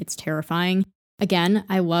scared. It's terrifying. Again,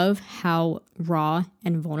 I love how raw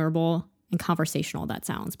and vulnerable and conversational that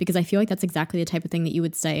sounds, because I feel like that's exactly the type of thing that you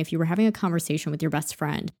would say if you were having a conversation with your best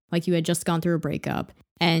friend, like you had just gone through a breakup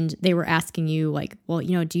and they were asking you like, well,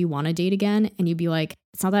 you know, do you want to date again? And you'd be like,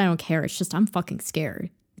 it's not that I don't care. It's just I'm fucking scared.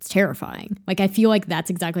 It's terrifying. Like, I feel like that's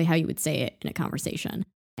exactly how you would say it in a conversation.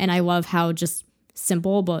 And I love how just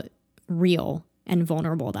simple, but real and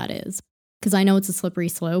vulnerable that is. Because I know it's a slippery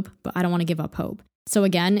slope, but I don't want to give up hope. So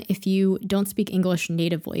again, if you don't speak English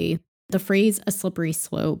natively, the phrase a slippery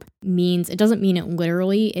slope means, it doesn't mean it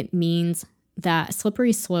literally, it means that a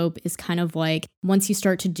slippery slope is kind of like once you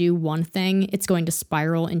start to do one thing, it's going to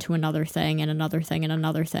spiral into another thing and another thing and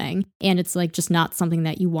another thing. And it's like just not something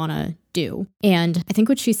that you want to do. And I think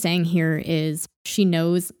what she's saying here is she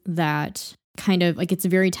knows that kind of like it's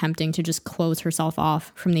very tempting to just close herself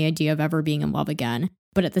off from the idea of ever being in love again.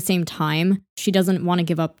 But at the same time, she doesn't want to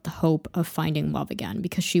give up the hope of finding love again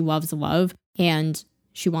because she loves love and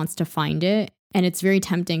she wants to find it. And it's very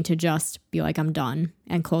tempting to just be like, I'm done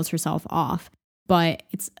and close herself off. But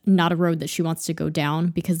it's not a road that she wants to go down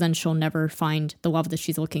because then she'll never find the love that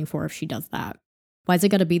she's looking for if she does that. Why is it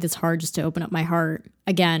got to be this hard just to open up my heart?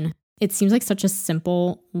 Again, it seems like such a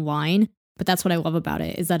simple line, but that's what I love about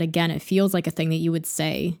it is that, again, it feels like a thing that you would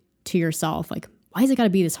say to yourself. Like, why has it got to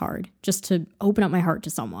be this hard just to open up my heart to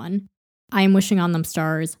someone? I am wishing on them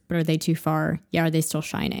stars, but are they too far? Yeah, are they still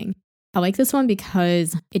shining? I like this one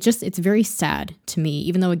because it's very sad to me,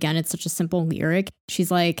 even though, again, it's such a simple lyric.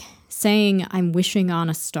 She's like saying, I'm wishing on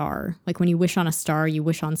a star. Like when you wish on a star, you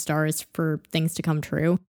wish on stars for things to come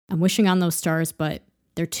true. I'm wishing on those stars, but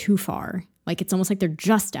they're too far. Like it's almost like they're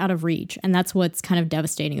just out of reach. And that's what's kind of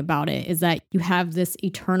devastating about it, is that you have this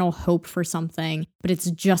eternal hope for something, but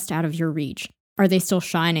it's just out of your reach. Are they still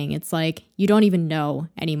shining? It's like you don't even know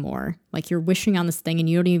anymore. Like you're wishing on this thing and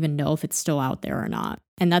you don't even know if it's still out there or not.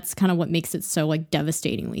 And that's kind of what makes it so like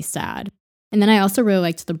devastatingly sad. And then I also really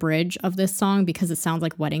liked the bridge of this song because it sounds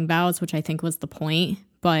like wedding vows, which I think was the point.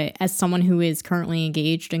 But as someone who is currently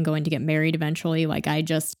engaged and going to get married eventually, like I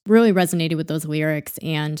just really resonated with those lyrics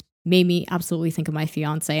and made me absolutely think of my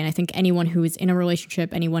fiance. And I think anyone who is in a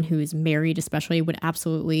relationship, anyone who is married especially, would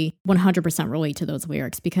absolutely 100% relate to those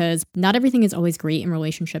lyrics, because not everything is always great in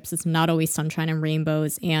relationships. It's not always sunshine and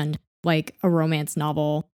rainbows and like a romance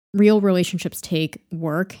novel. Real relationships take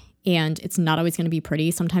work, and it's not always going to be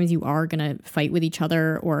pretty. Sometimes you are going to fight with each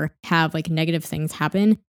other or have like negative things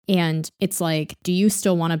happen. And it's like, do you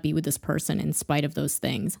still want to be with this person in spite of those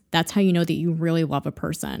things? That's how you know that you really love a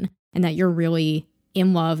person and that you're really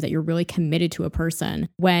in love, that you're really committed to a person,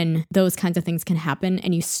 when those kinds of things can happen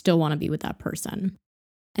and you still want to be with that person.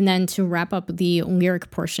 And then to wrap up the lyric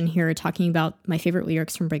portion here, talking about my favorite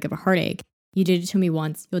lyrics from Break of a Heartache. You did it to me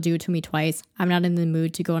once, you'll do it to me twice. I'm not in the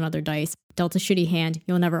mood to go another dice. Dealt a shitty hand,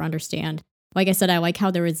 you'll never understand. Like I said, I like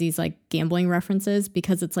how there was these like gambling references,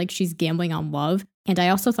 because it's like she's gambling on love. And I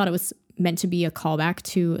also thought it was meant to be a callback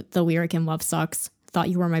to the lyric in Love Sucks, Thought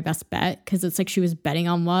You Were My Best Bet, because it's like she was betting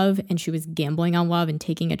on love and she was gambling on love and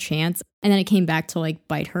taking a chance. And then it came back to like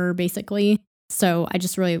bite her basically. So I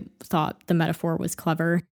just really thought the metaphor was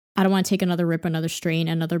clever. I don't want to take another rip, another strain,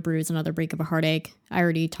 another bruise, another break of a heartache. I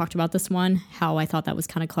already talked about this one, how I thought that was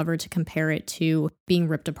kind of clever to compare it to being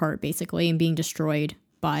ripped apart basically and being destroyed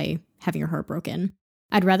by having your heart broken.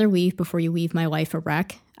 I'd rather leave before you leave my life a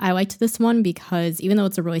wreck. I liked this one because even though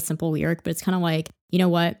it's a really simple lyric, but it's kind of like, you know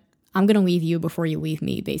what? I'm going to leave you before you leave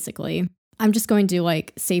me, basically. I'm just going to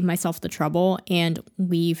like save myself the trouble and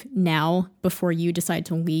leave now before you decide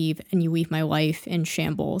to leave and you leave my life in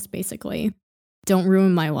shambles, basically. Don't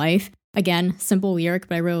ruin my life. Again, simple lyric,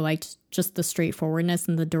 but I really liked just the straightforwardness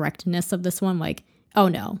and the directness of this one. Like, oh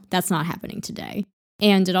no, that's not happening today.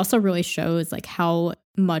 And it also really shows like how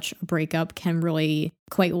much a breakup can really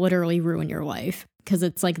quite literally ruin your life, because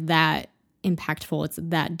it's like that impactful, it's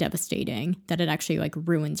that devastating that it actually like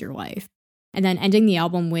ruins your life. And then ending the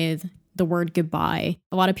album with the word goodbye.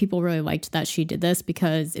 A lot of people really liked that she did this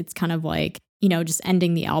because it's kind of like, you know, just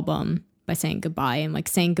ending the album by saying goodbye and like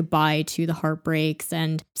saying goodbye to the heartbreaks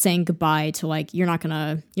and saying goodbye to like, you're not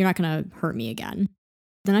gonna hurt me again.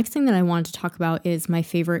 The next thing that I wanted to talk about is my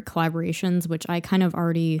favorite collaborations, which I kind of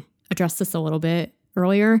already addressed this a little bit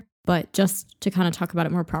earlier, but just to kind of talk about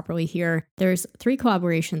it more properly here, there's 3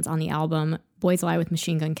 collaborations on the album: Boys Lie with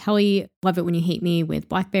Machine Gun Kelly, Love It When You Hate Me with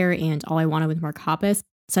blackbear, and All I Wanted with Mark Hoppus.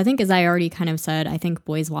 So I think, as I already kind of said, I think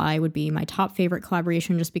Boys Lie would be my top favorite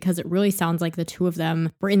collaboration, just because it really sounds like the two of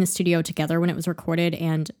them were in the studio together when it was recorded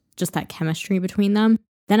and just that chemistry between them.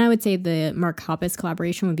 Then I would say the Mark Hoppus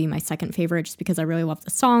collaboration would be my second favorite, just because I really love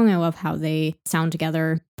the song. I love how they sound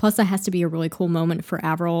together. Plus, that has to be a really cool moment for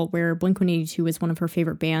Avril, where Blink-182 was one of her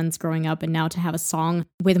favorite bands growing up, and now to have a song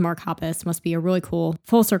with Mark Hoppus must be a really cool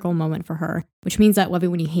full circle moment for her, which means that Love It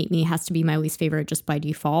When You Hate Me has to be my least favorite just by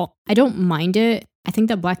default. I don't mind it. I think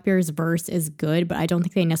that blackbear's verse is good, but I don't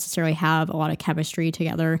think they necessarily have a lot of chemistry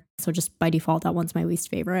together. So just by default, that one's my least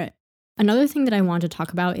favorite. Another thing that I wanted to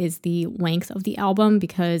talk about is the length of the album,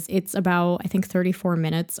 because it's about, I think, 34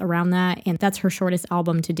 minutes around that, and that's her shortest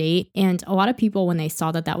album to date. And a lot of people, when they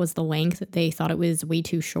saw that that was the length, they thought it was way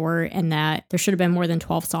too short and that there should have been more than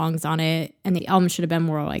 12 songs on it, and the album should have been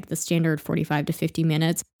more like the standard 45 to 50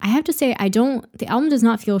 minutes. I have to say, the album does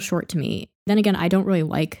not feel short to me. Then again, I don't really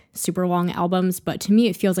like super long albums, but to me,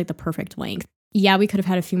 it feels like the perfect length. Yeah, we could have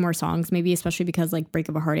had a few more songs, maybe especially because like Break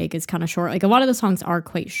of a Heartache is kind of short. Like a lot of the songs are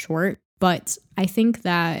quite short, but I think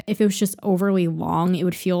that if it was just overly long, it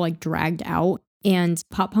would feel like dragged out. And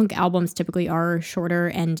pop punk albums typically are shorter,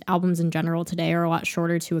 and albums in general today are a lot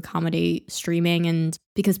shorter to accommodate streaming and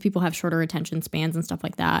because people have shorter attention spans and stuff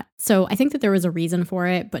like that. So I think that there was a reason for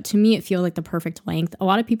it, but to me, it feels like the perfect length. A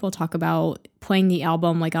lot of people talk about playing the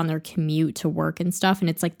album like on their commute to work and stuff, and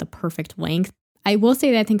it's like the perfect length. I will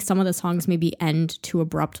say that I think some of the songs maybe end too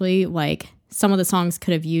abruptly. Like some of the songs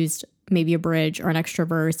could have used maybe a bridge or an extra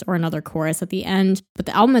verse or another chorus at the end, but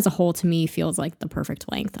the album as a whole to me feels like the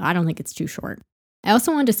perfect length. I don't think it's too short. I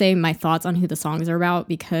also wanted to say my thoughts on who the songs are about,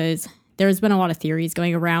 because there's been a lot of theories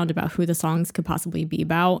going around about who the songs could possibly be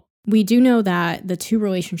about. We do know that the two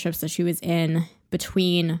relationships that she was in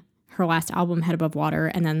between her last album, Head Above Water,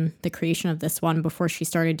 and then the creation of this one before she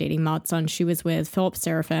started dating Matson, she was with Philip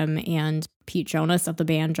Seraphim and Pete Jonas of the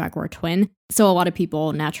band Jaguar Twin. So a lot of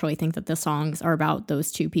people naturally think that the songs are about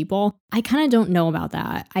those two people. I kind of don't know about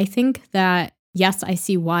that. I think that, yes, I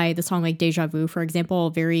see why the song like Deja Vu, for example,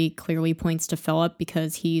 very clearly points to Philip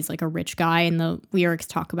because he's like a rich guy and the lyrics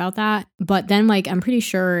talk about that. But then like I'm pretty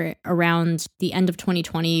sure around the end of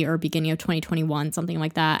 2020 or beginning of 2021, something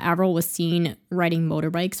like that, Avril was seen riding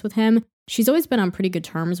motorbikes with him. She's always been on pretty good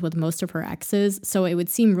terms with most of her exes, so it would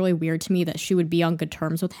seem really weird to me that she would be on good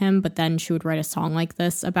terms with him, but then she would write a song like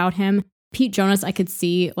this about him. Pete Jonas, I could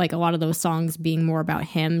see like a lot of those songs being more about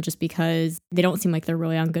him just because they don't seem like they're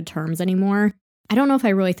really on good terms anymore. I don't know if I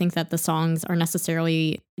really think that the songs are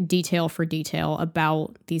necessarily detail for detail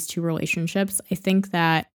about these two relationships. I think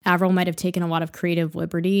that Avril might have taken a lot of creative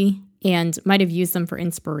liberty and might have used them for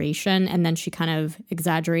inspiration, and then she kind of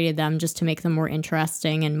exaggerated them just to make them more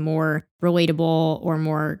interesting and more relatable or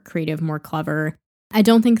more creative, more clever. I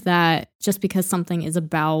don't think that just because something is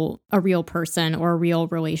about a real person or a real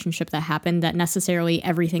relationship that happened, that necessarily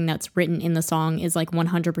everything that's written in the song is like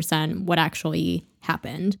 100% what actually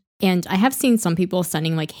happened. And I have seen some people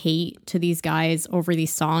sending like hate to these guys over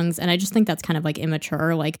these songs. And I just think that's kind of like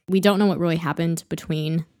immature. Like we don't know what really happened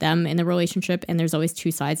between them in the relationship. And there's always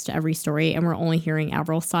two sides to every story. And we're only hearing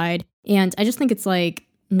Avril's side. And I just think it's like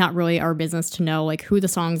not really our business to know like who the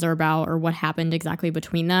songs are about or what happened exactly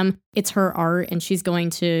between them. It's her art and she's going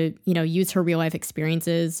to, use her real life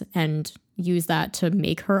experiences and use that to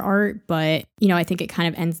make her art. But, I think it kind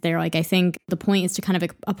of ends there. Like I think the point is to kind of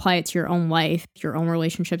apply it to your own life, your own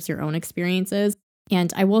relationships, your own experiences.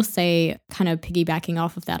 And I will say, kind of piggybacking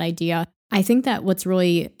off of that idea, I think that what's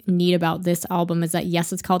really neat about this album is that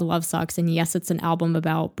yes, it's called Love Sucks. And yes, it's an album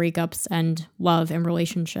about breakups and love and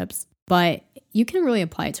relationships. But you can really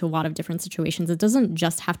apply it to a lot of different situations. It doesn't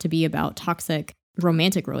just have to be about toxic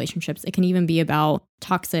romantic relationships. It can even be about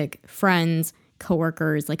toxic friends,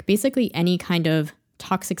 coworkers, like basically any kind of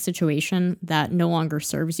toxic situation that no longer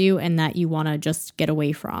serves you and that you want to just get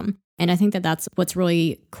away from. And I think that that's what's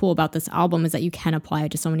really cool about this album is that you can apply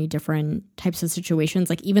it to so many different types of situations.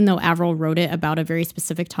 Like even though Avril wrote it about a very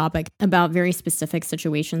specific topic, about very specific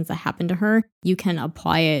situations that happened to her, you can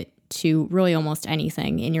apply it to really almost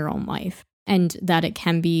anything in your own life, and that it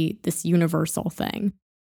can be this universal thing.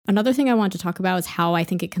 Another thing I want to talk about is how I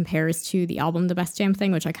think it compares to the album The Best Damn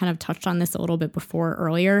Thing, which I kind of touched on this a little bit before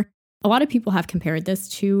earlier. A lot of people have compared this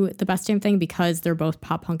to The Best Damn Thing because they're both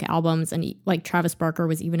pop punk albums, and like Travis Barker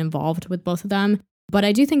was even involved with both of them. But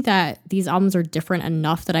I do think that these albums are different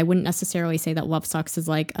enough that I wouldn't necessarily say that Love Sucks is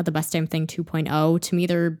like a The Best Damn Thing 2.0. To me,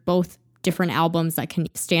 they're both different albums that can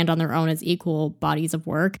stand on their own as equal bodies of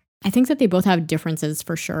work. I think that they both have differences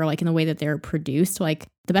for sure, like in the way that they're produced. Like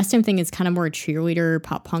The Best Damn Thing is kind of more cheerleader,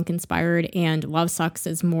 pop punk inspired, and Love Sucks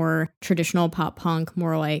is more traditional pop punk,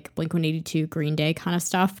 more like Blink-182, Green Day kind of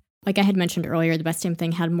stuff. Like I had mentioned earlier, The Best Damn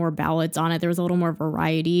Thing had more ballads on it. There was a little more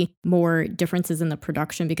variety, more differences in the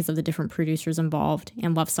production because of the different producers involved.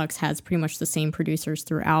 And Love Sucks has pretty much the same producers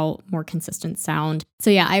throughout, more consistent sound.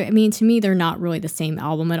 So yeah, I mean, to me, they're not really the same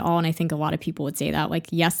album at all. And I think a lot of people would say that. Like,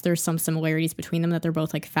 yes, there's some similarities between them, that they're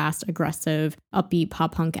both like fast, aggressive, upbeat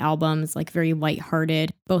pop punk albums, like very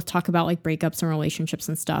lighthearted. Both talk about like breakups and relationships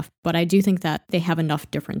and stuff. But I do think that they have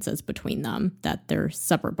enough differences between them that they're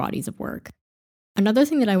separate bodies of work. Another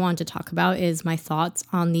thing that I wanted to talk about is my thoughts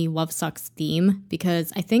on the Love Sucks theme,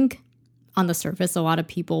 because I think on the surface, a lot of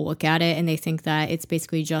people look at it and they think that it's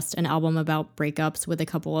basically just an album about breakups with a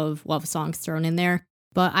couple of love songs thrown in there.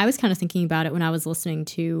 But I was kind of thinking about it when I was listening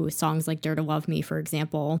to songs like Dare to Love Me, for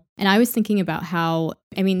example. And I was thinking about how,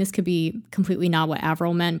 I mean, this could be completely not what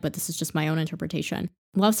Avril meant, but this is just my own interpretation.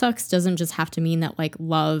 Love Sucks doesn't just have to mean that like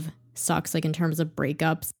love sucks, like in terms of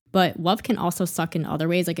breakups. But love can also suck in other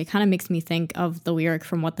ways. Like it kind of makes me think of the lyric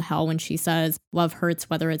from What the Hell when she says, love hurts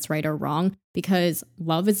whether it's right or wrong, because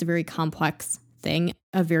love is a very complex thing,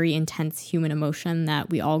 a very intense human emotion that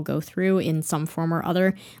we all go through in some form or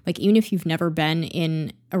other. Like even if you've never been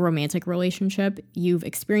in a romantic relationship, you've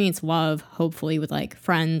experienced love, hopefully with like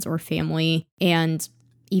friends or family and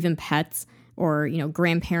even pets or,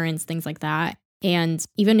 grandparents, things like that. And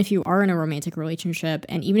even if you are in a romantic relationship,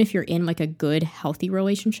 and even if you're in like a good, healthy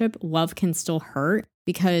relationship, love can still hurt,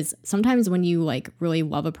 because sometimes when you like really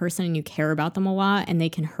love a person and you care about them a lot and they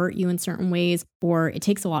can hurt you in certain ways, or it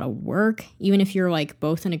takes a lot of work, even if you're like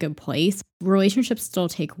both in a good place, relationships still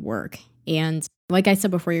take work. And like I said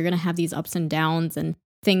before, you're going to have these ups and downs and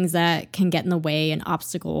things that can get in the way and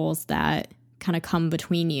obstacles that kind of come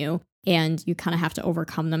between you. and you kind of have to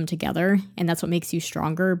overcome them together. And that's what makes you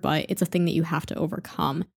stronger, but it's a thing that you have to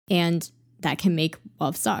overcome. And that can make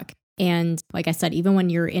love suck. And like I said, even when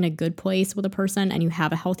you're in a good place with a person and you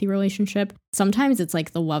have a healthy relationship, sometimes it's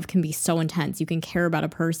like the love can be so intense. You can care about a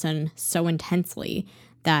person so intensely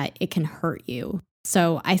that it can hurt you.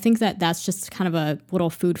 So I think that that's just kind of a little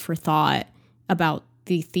food for thought about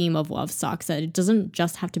the theme of love sucks, that it doesn't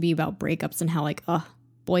just have to be about breakups and how like,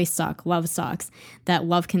 boys suck, love sucks, that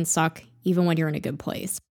love can suck even when you're in a good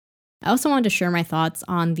place. I also wanted to share my thoughts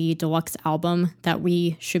on the deluxe album that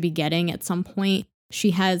we should be getting at some point.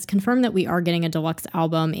 She has confirmed that we are getting a deluxe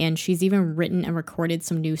album, and she's even written and recorded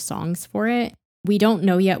some new songs for it. We don't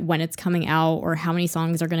know yet when it's coming out or how many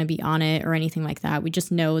songs are going to be on it or anything like that. We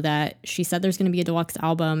just know that she said there's going to be a deluxe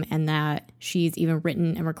album and that she's even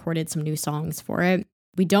written and recorded some new songs for it.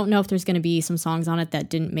 We don't know if there's going to be some songs on it that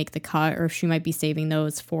didn't make the cut or if she might be saving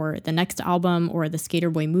those for the next album or the Skater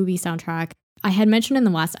Boy movie soundtrack. I had mentioned in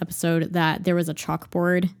the last episode that there was a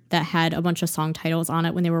chalkboard that had a bunch of song titles on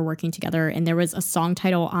it when they were working together, and there was a song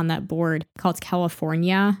title on that board called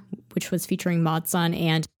California, which was featuring Mod Sun,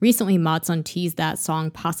 and recently Mod Sun teased that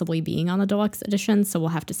song possibly being on the deluxe edition, so we'll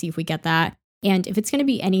have to see if we get that. And if it's going to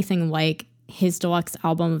be anything like his deluxe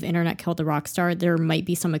album of Internet Killed the Rockstar, there might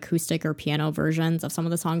be some acoustic or piano versions of some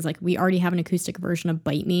of the songs. Like we already have an acoustic version of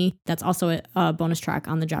Bite Me. That's also a bonus track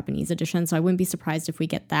on the Japanese edition, so I wouldn't be surprised if we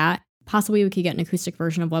get that. Possibly we could get an acoustic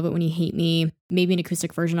version of Love It When You Hate Me, maybe an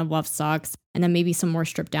acoustic version of Love Sucks, and then maybe some more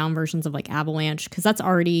stripped down versions of like Avalanche, because that's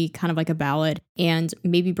already kind of like a ballad, and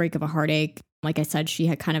maybe Break of a Heartache. Like I said, she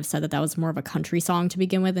had kind of said that was more of a country song to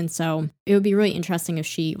begin with, and so it would be really interesting if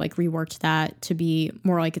she like reworked that to be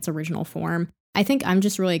more like its original form. I think I'm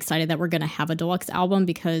just really excited that we're going to have a deluxe album,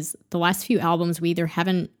 because the last few albums, we either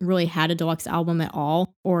haven't really had a deluxe album at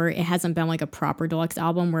all, or it hasn't been like a proper deluxe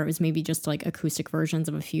album where it was maybe just like acoustic versions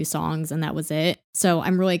of a few songs and that was it. So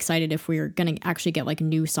I'm really excited if we're going to actually get like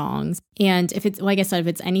new songs. And if it's, like I said, if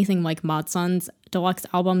it's anything like Mod Sun's deluxe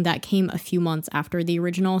album, that came a few months after the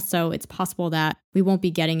original. So it's possible that we won't be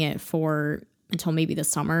getting it until maybe the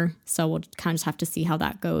summer. So we'll kind of just have to see how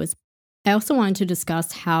that goes. I also wanted to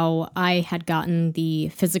discuss how I had gotten the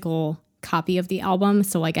physical copy of the album.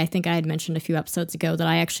 So like I think I had mentioned a few episodes ago that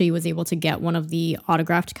I actually was able to get one of the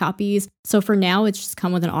autographed copies. So for now, it's just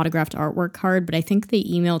come with an autographed artwork card, but I think they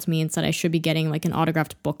emailed me and said I should be getting like an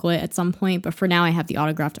autographed booklet at some point. But for now, I have the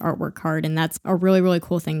autographed artwork card, and that's a really, really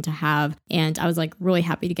cool thing to have. And I was like really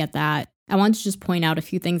happy to get that. I wanted to just point out a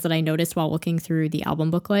few things that I noticed while looking through the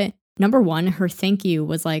album booklet. Number one, her thank you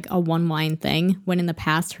was like a one-line thing, when in the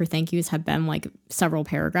past her thank yous have been like several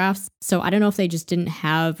paragraphs. So I don't know if they just didn't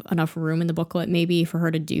have enough room in the booklet maybe for her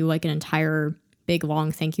to do like an entire big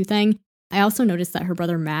long thank you thing. I also noticed that her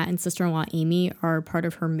brother Matt and sister-in-law Amy are part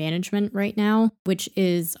of her management right now, which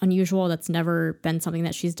is unusual. That's never been something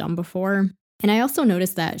that she's done before. And I also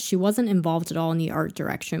noticed that she wasn't involved at all in the art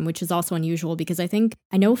direction, which is also unusual, because I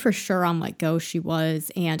know for sure on Let Go she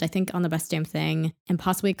was, and I think on The Best Damn Thing, and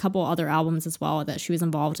possibly a couple other albums as well, that she was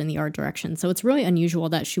involved in the art direction. So it's really unusual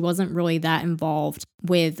that she wasn't really that involved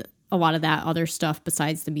with a lot of that other stuff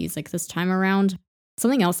besides the music this time around.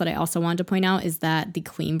 Something else that I also wanted to point out is that the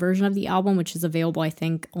clean version of the album, which is available, I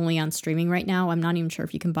think, only on streaming right now. I'm not even sure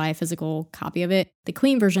if you can buy a physical copy of it. The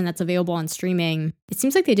clean version that's available on streaming, it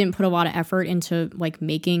seems like they didn't put a lot of effort into like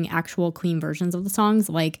making actual clean versions of the songs.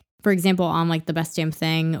 Like, for example, on like The Best Damn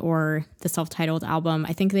Thing or the self-titled album,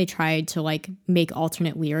 I think they tried to like make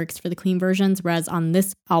alternate lyrics for the clean versions. Whereas on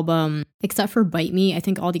this album, except for Bite Me, I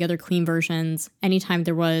think all the other clean versions, anytime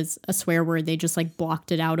there was a swear word, they just like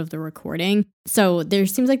blocked it out of the recording. So there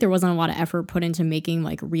seems like there wasn't a lot of effort put into making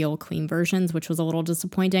like real clean versions, which was a little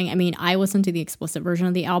disappointing. I mean, I listened to the explicit version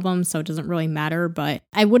of the album, so it doesn't really matter, but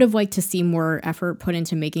I would have liked to see more effort put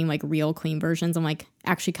into making like real clean versions and like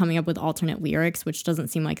actually coming up with alternate lyrics, which doesn't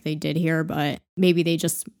seem like they did here, but maybe they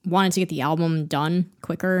just wanted to get the album done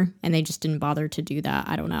quicker and they just didn't bother to do that.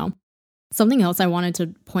 I don't know. Something else I wanted to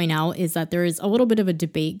point out is that there is a little bit of a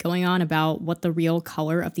debate going on about what the real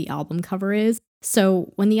color of the album cover is.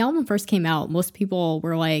 So when the album first came out, most people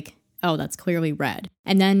were like, oh, that's clearly red.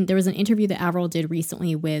 And then there was an interview that Avril did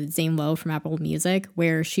recently with Zane Lowe from Apple Music,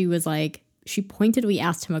 where she was like, she pointedly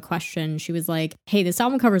asked him a question. She was like, hey, this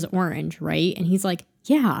album cover is orange, right? And he's like,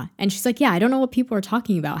 yeah. And she's like, yeah, I don't know what people are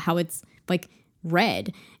talking about, how it's like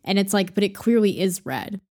red. And it's like, but it clearly is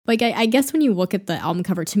red. Like, I guess when you look at the album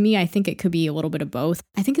cover, to me, I think it could be a little bit of both.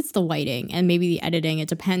 I think it's the lighting and maybe the editing. It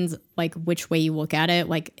depends, like, which way you look at it.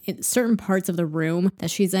 Like, in certain parts of the room that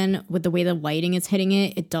she's in, with the way the lighting is hitting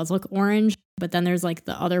it, it does look orange. But then there's, like,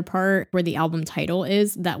 the other part where the album title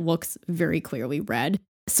is that looks very clearly red.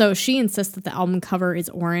 So she insists that the album cover is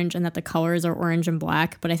orange and that the colors are orange and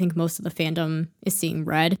black, but I think most of the fandom is seeing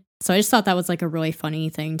red. So I just thought that was like a really funny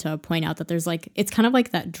thing to point out, that there's like, it's kind of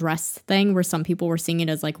like that dress thing where some people were seeing it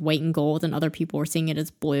as like white and gold and other people were seeing it as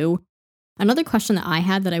blue. Another question that I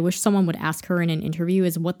had that I wish someone would ask her in an interview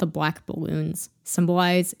is what the black balloons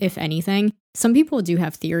symbolize, if anything. Some people do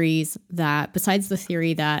have theories that, besides the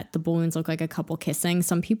theory that the balloons look like a couple kissing,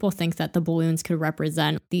 some people think that the balloons could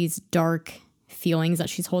represent these dark feelings that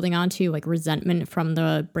she's holding on to, like resentment from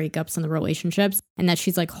the breakups and the relationships, and that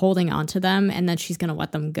she's like holding on to them and that she's going to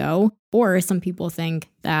let them go. Or some people think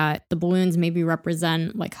that the balloons maybe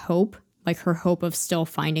represent like hope, like her hope of still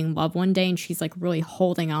finding love one day, and she's like really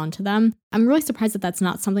holding on to them. I'm really surprised that that's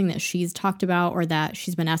not something that she's talked about or that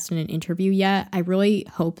she's been asked in an interview yet. I really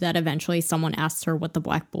hope that eventually someone asks her what the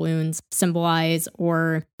black balloons symbolize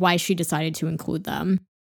or why she decided to include them.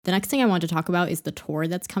 The next thing I want to talk about is the tour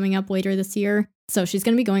that's coming up later this year. So she's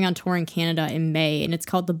going to be going on tour in Canada in May, and it's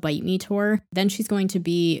called the Bite Me Tour. Then she's going to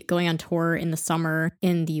be going on tour in the summer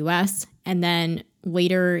in the US, and then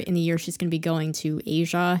later in the year, she's going to be going to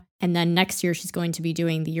Asia. And then next year, she's going to be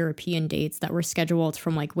doing the European dates that were scheduled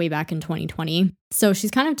from like way back in 2020. So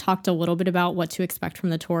she's kind of talked a little bit about what to expect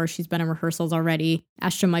from the tour. She's been in rehearsals already.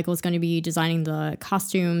 Ashton Michael is going to be designing the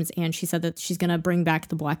costumes, and she said that she's going to bring back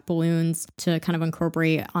the black balloons to kind of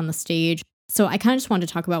incorporate on the stage. So I kind of just wanted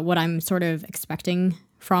to talk about what I'm sort of expecting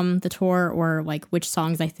from the tour, or like which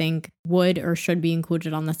songs I think would or should be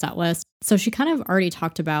included on the set list. So she kind of already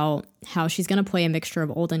talked about how she's going to play a mixture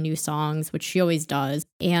of old and new songs, which she always does,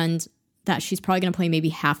 and that she's probably going to play maybe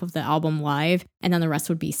half of the album live, and then the rest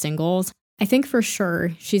would be singles. I think for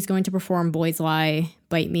sure she's going to perform Boys Lie,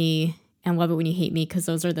 Bite Me, and Love It When You Hate Me, because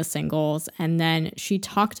those are the singles. And then she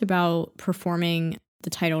talked about performing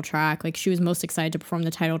the title track. Like she was most excited to perform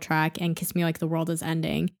the title track and Kiss Me Like the World Is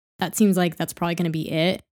Ending. That seems like that's probably going to be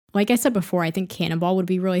it. Like I said before, I think Cannonball would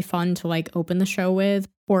be really fun to like open the show with,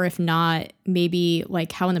 or if not, maybe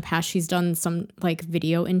like how in the past she's done some like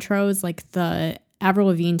video intros, like the Avril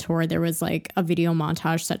Lavigne tour, there was like a video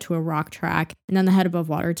montage set to a rock track. And then the Head Above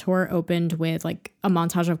Water tour opened with like a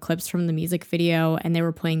montage of clips from the music video, and they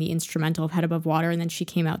were playing the instrumental of Head Above Water, and then she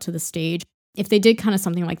came out to the stage. If they did kind of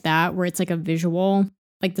something like that, where it's like a visual,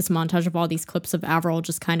 like this montage of all these clips of Avril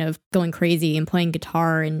just kind of going crazy and playing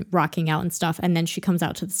guitar and rocking out and stuff, and then she comes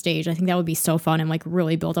out to the stage, I think that would be so fun and like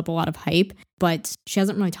really build up a lot of hype. But she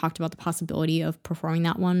hasn't really talked about the possibility of performing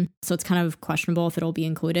that one, so it's kind of questionable if it'll be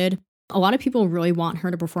included. A lot of people really want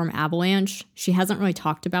her to perform Avalanche. She hasn't really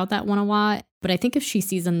talked about that one a lot, but I think if she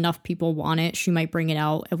sees enough people want it, she might bring it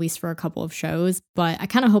out at least for a couple of shows. But I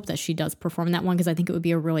kind of hope that she does perform that one, because I think it would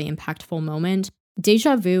be a really impactful moment.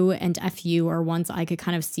 Deja Vu and FU are ones I could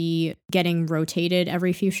kind of see getting rotated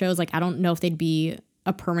every few shows. Like, I don't know if they'd be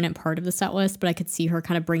a permanent part of the set list, but I could see her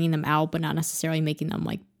kind of bringing them out, but not necessarily making them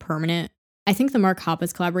like permanent. I think the Mark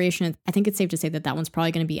Hoppus collaboration, I think it's safe to say that that one's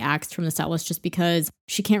probably going to be axed from the set list, just because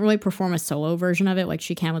she can't really perform a solo version of it like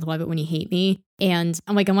she can with Love It When You Hate Me. And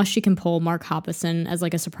I'm like, unless she can pull Mark Hoppus in as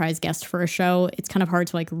like a surprise guest for a show, it's kind of hard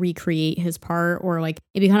to like recreate his part, or like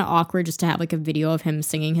it'd be kind of awkward just to have like a video of him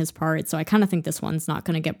singing his part. So I kind of think this one's not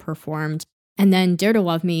going to get performed. And then Dare to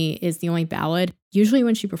Love Me is the only ballad. Usually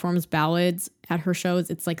when she performs ballads at her shows,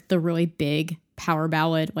 it's like the really big power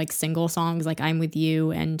ballad, like single songs like I'm With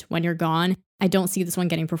You and When You're Gone. I don't see this one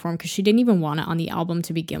getting performed because she didn't even want it on the album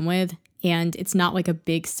to begin with. And it's not like a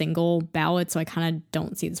big single ballad, so I kind of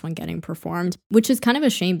don't see this one getting performed, which is kind of a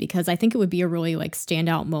shame, because I think it would be a really like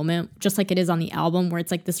standout moment, just like it is on the album, where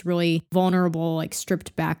it's like this really vulnerable, like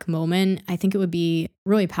stripped back moment. I think it would be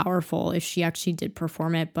really powerful if she actually did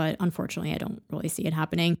perform it, but unfortunately I don't really see it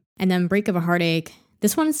happening. And then Break of a Heartache.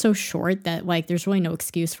 This one is so short that like there's really no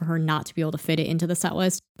excuse for her not to be able to fit it into the set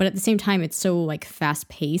list. But at the same time, it's so like fast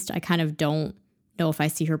paced. I kind of don't know if I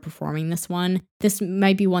see her performing this one. This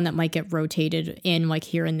might be one that might get rotated in like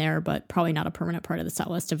here and there, but probably not a permanent part of the set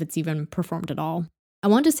list if it's even performed at all. I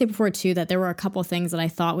wanted to say before too that there were a couple things that I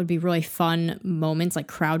thought would be really fun moments, like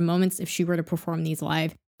crowd moments, if she were to perform these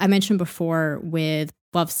live. I mentioned before with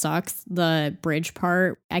Love Sucks, the bridge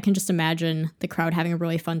part, I can just imagine the crowd having a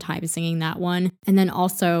really fun time singing that one. And then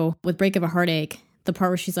also with Break of a Heartache, the part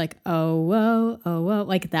where she's like, oh, whoa, oh, whoa,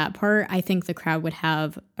 like that part, I think the crowd would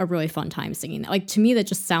have a really fun time singing that. Like, to me, that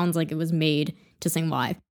just sounds like it was made to sing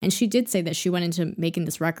live. And she did say that she went into making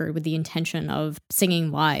this record with the intention of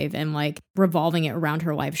singing live and like revolving it around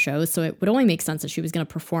her live shows. So it would only make sense that she was going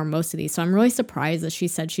to perform most of these. So I'm really surprised that she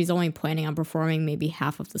said she's only planning on performing maybe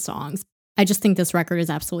half of the songs. I just think this record is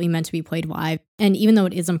absolutely meant to be played live. And even though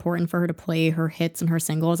it is important for her to play her hits and her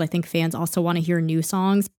singles, I think fans also want to hear new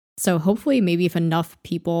songs. So hopefully maybe if enough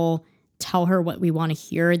people tell her what we want to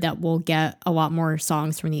hear, that we'll get a lot more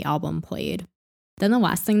songs from the album played. Then the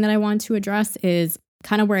last thing that I wanted to address is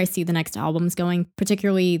kind of where I see the next albums going,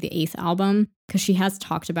 particularly the 8th album, because she has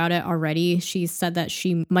talked about it already. She said that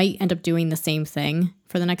she might end up doing the same thing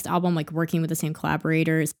for the next album, like working with the same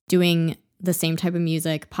collaborators, doing the same type of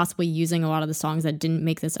music, possibly using a lot of the songs that didn't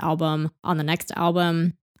make this album on the next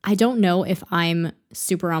album. I don't know if I'm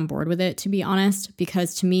super on board with it, to be honest,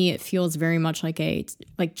 because to me, it feels very much like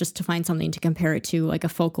just to find something to compare it to, like a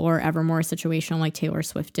Folklore Evermore situation like Taylor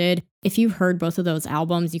Swift did. If you've heard both of those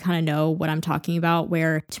albums, you kind of know what I'm talking about,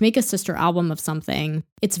 where to make a sister album of something,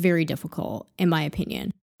 it's very difficult, in my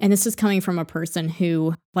opinion. And this is coming from a person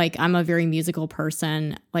who, like, I'm a very musical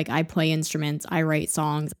person. Like, I play instruments, I write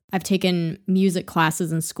songs. I've taken music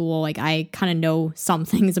classes in school. Like, I kind of know some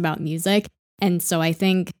things about music. And so I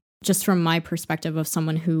think just from my perspective of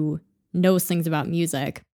someone who knows things about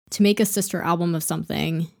music, to make a sister album of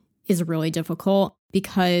something is really difficult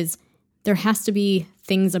because there has to be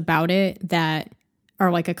things about it that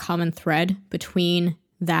are like a common thread between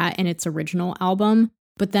that and its original album.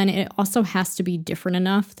 But then it also has to be different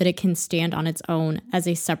enough that it can stand on its own as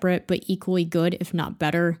a separate but equally good, if not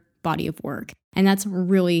better, body of work. And that's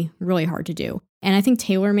really, really hard to do. And I think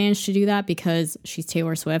Taylor managed to do that because she's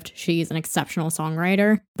Taylor Swift. She's an exceptional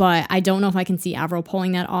songwriter. But I don't know if I can see Avril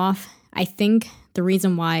pulling that off. I think the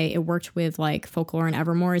reason why it worked with like Folklore and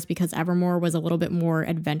Evermore is because Evermore was a little bit more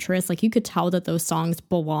adventurous. Like, you could tell that those songs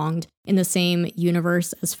belonged in the same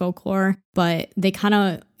universe as Folklore, but they kind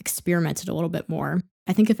of experimented a little bit more.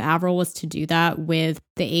 I think if Avril was to do that with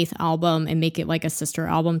the 8th album and make it like a sister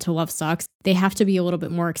album to Love Sux, they have to be a little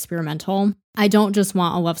bit more experimental. I don't just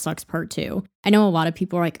want a Love Sux Part 2. I know a lot of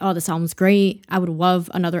people are like, oh, this album's great. I would love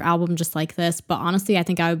another album just like this. But honestly, I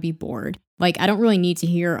think I would be bored. Like, I don't really need to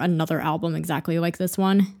hear another album exactly like this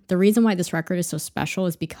one. The reason why this record is so special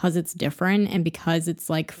is because it's different and because it's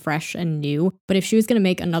like fresh and new. But if she was going to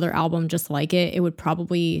make another album just like it, it would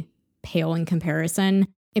probably pale in comparison.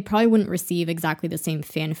 It probably wouldn't receive exactly the same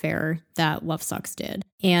fanfare that Love Sux did.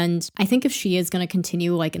 And I think if she is going to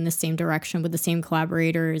continue like in the same direction with the same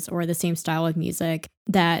collaborators or the same style of music,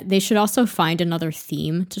 that they should also find another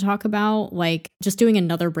theme to talk about. Like, just doing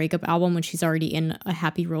another breakup album when she's already in a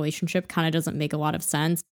happy relationship kind of doesn't make a lot of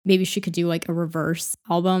sense. Maybe she could do like a reverse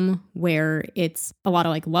album where it's a lot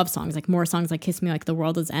of like love songs, like more songs like Kiss Me Like the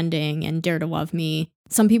World Is Ending and Dare to Love Me.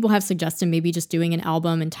 Some people have suggested maybe just doing an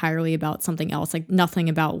album entirely about something else, like nothing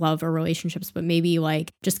about love or relationships, but maybe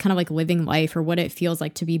like just kind of like living life or what it feels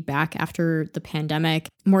like to be back after the pandemic.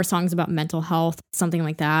 More songs about mental health, something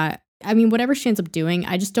like that. I mean, whatever she ends up doing,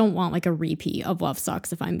 I just don't want like a repeat of Love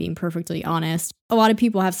Sux, if I'm being perfectly honest. A lot of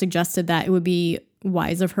people have suggested that it would be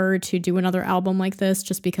wise of her to do another album like this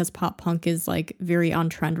just because pop punk is like very on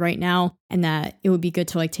trend right now, and that it would be good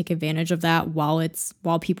to like take advantage of that while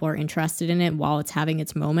people are interested in it, while it's having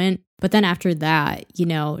its moment. But then after that, you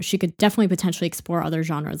know, she could definitely potentially explore other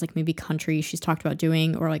genres, like maybe country she's talked about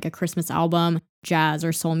doing, or like a Christmas album, jazz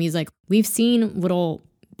or soul music. We've seen little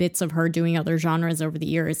bits of her doing other genres over the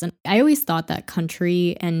years. And I always thought that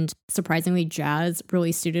country and surprisingly jazz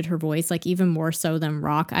really suited her voice, like even more so than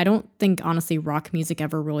rock. I don't think honestly rock music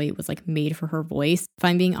ever really was like made for her voice. If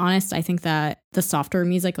I'm being honest, I think that the softer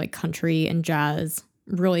music like country and jazz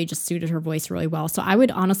really just suited her voice really well. So I would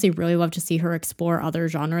honestly really love to see her explore other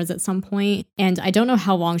genres at some point. And I don't know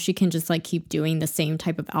how long she can just like keep doing the same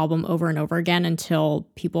type of album over and over again until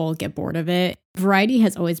people get bored of it. Variety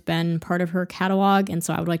has always been part of her catalog, and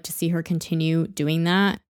so I would like to see her continue doing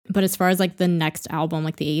that. But as far as like the next album,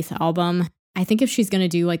 like the 8th album, I think if she's going to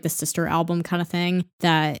do like the sister album kind of thing,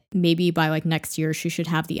 that maybe by like next year she should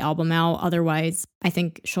have the album out. Otherwise, I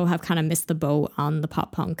think she'll have kind of missed the boat on the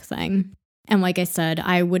pop punk thing. And like I said,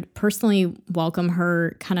 I would personally welcome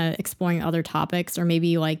her kind of exploring other topics, or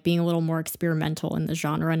maybe like being a little more experimental in the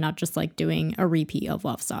genre, not just like doing a repeat of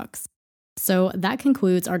Love Sux. So that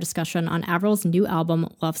concludes our discussion on Avril's new album,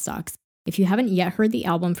 Love Sux. If you haven't yet heard the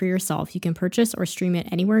album for yourself, you can purchase or stream it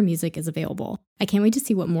anywhere music is available. I can't wait to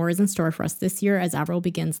see what more is in store for us this year as Avril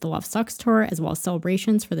begins the Love Sux tour, as well as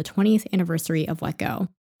celebrations for the 20th anniversary of Let Go.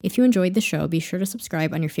 If you enjoyed the show, be sure to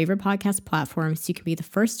subscribe on your favorite podcast platform so you can be the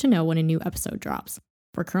first to know when a new episode drops.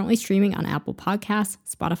 We're currently streaming on Apple Podcasts,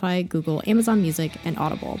 Spotify, Google, Amazon Music, and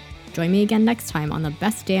Audible. Join me again next time on the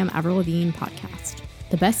Best Damn Avril Lavigne podcast.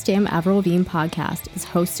 The Best Damn Avril Lavigne podcast is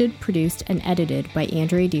hosted, produced, and edited by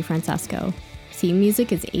Andrea DiFrancesco. Theme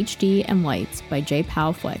music is HD and Lights by J.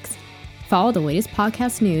 Powell Flicks. Follow the latest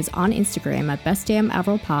podcast news on Instagram at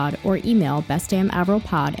bestdamnavrilpod or email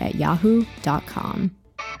bestdamnavrilpod@yahoo.com.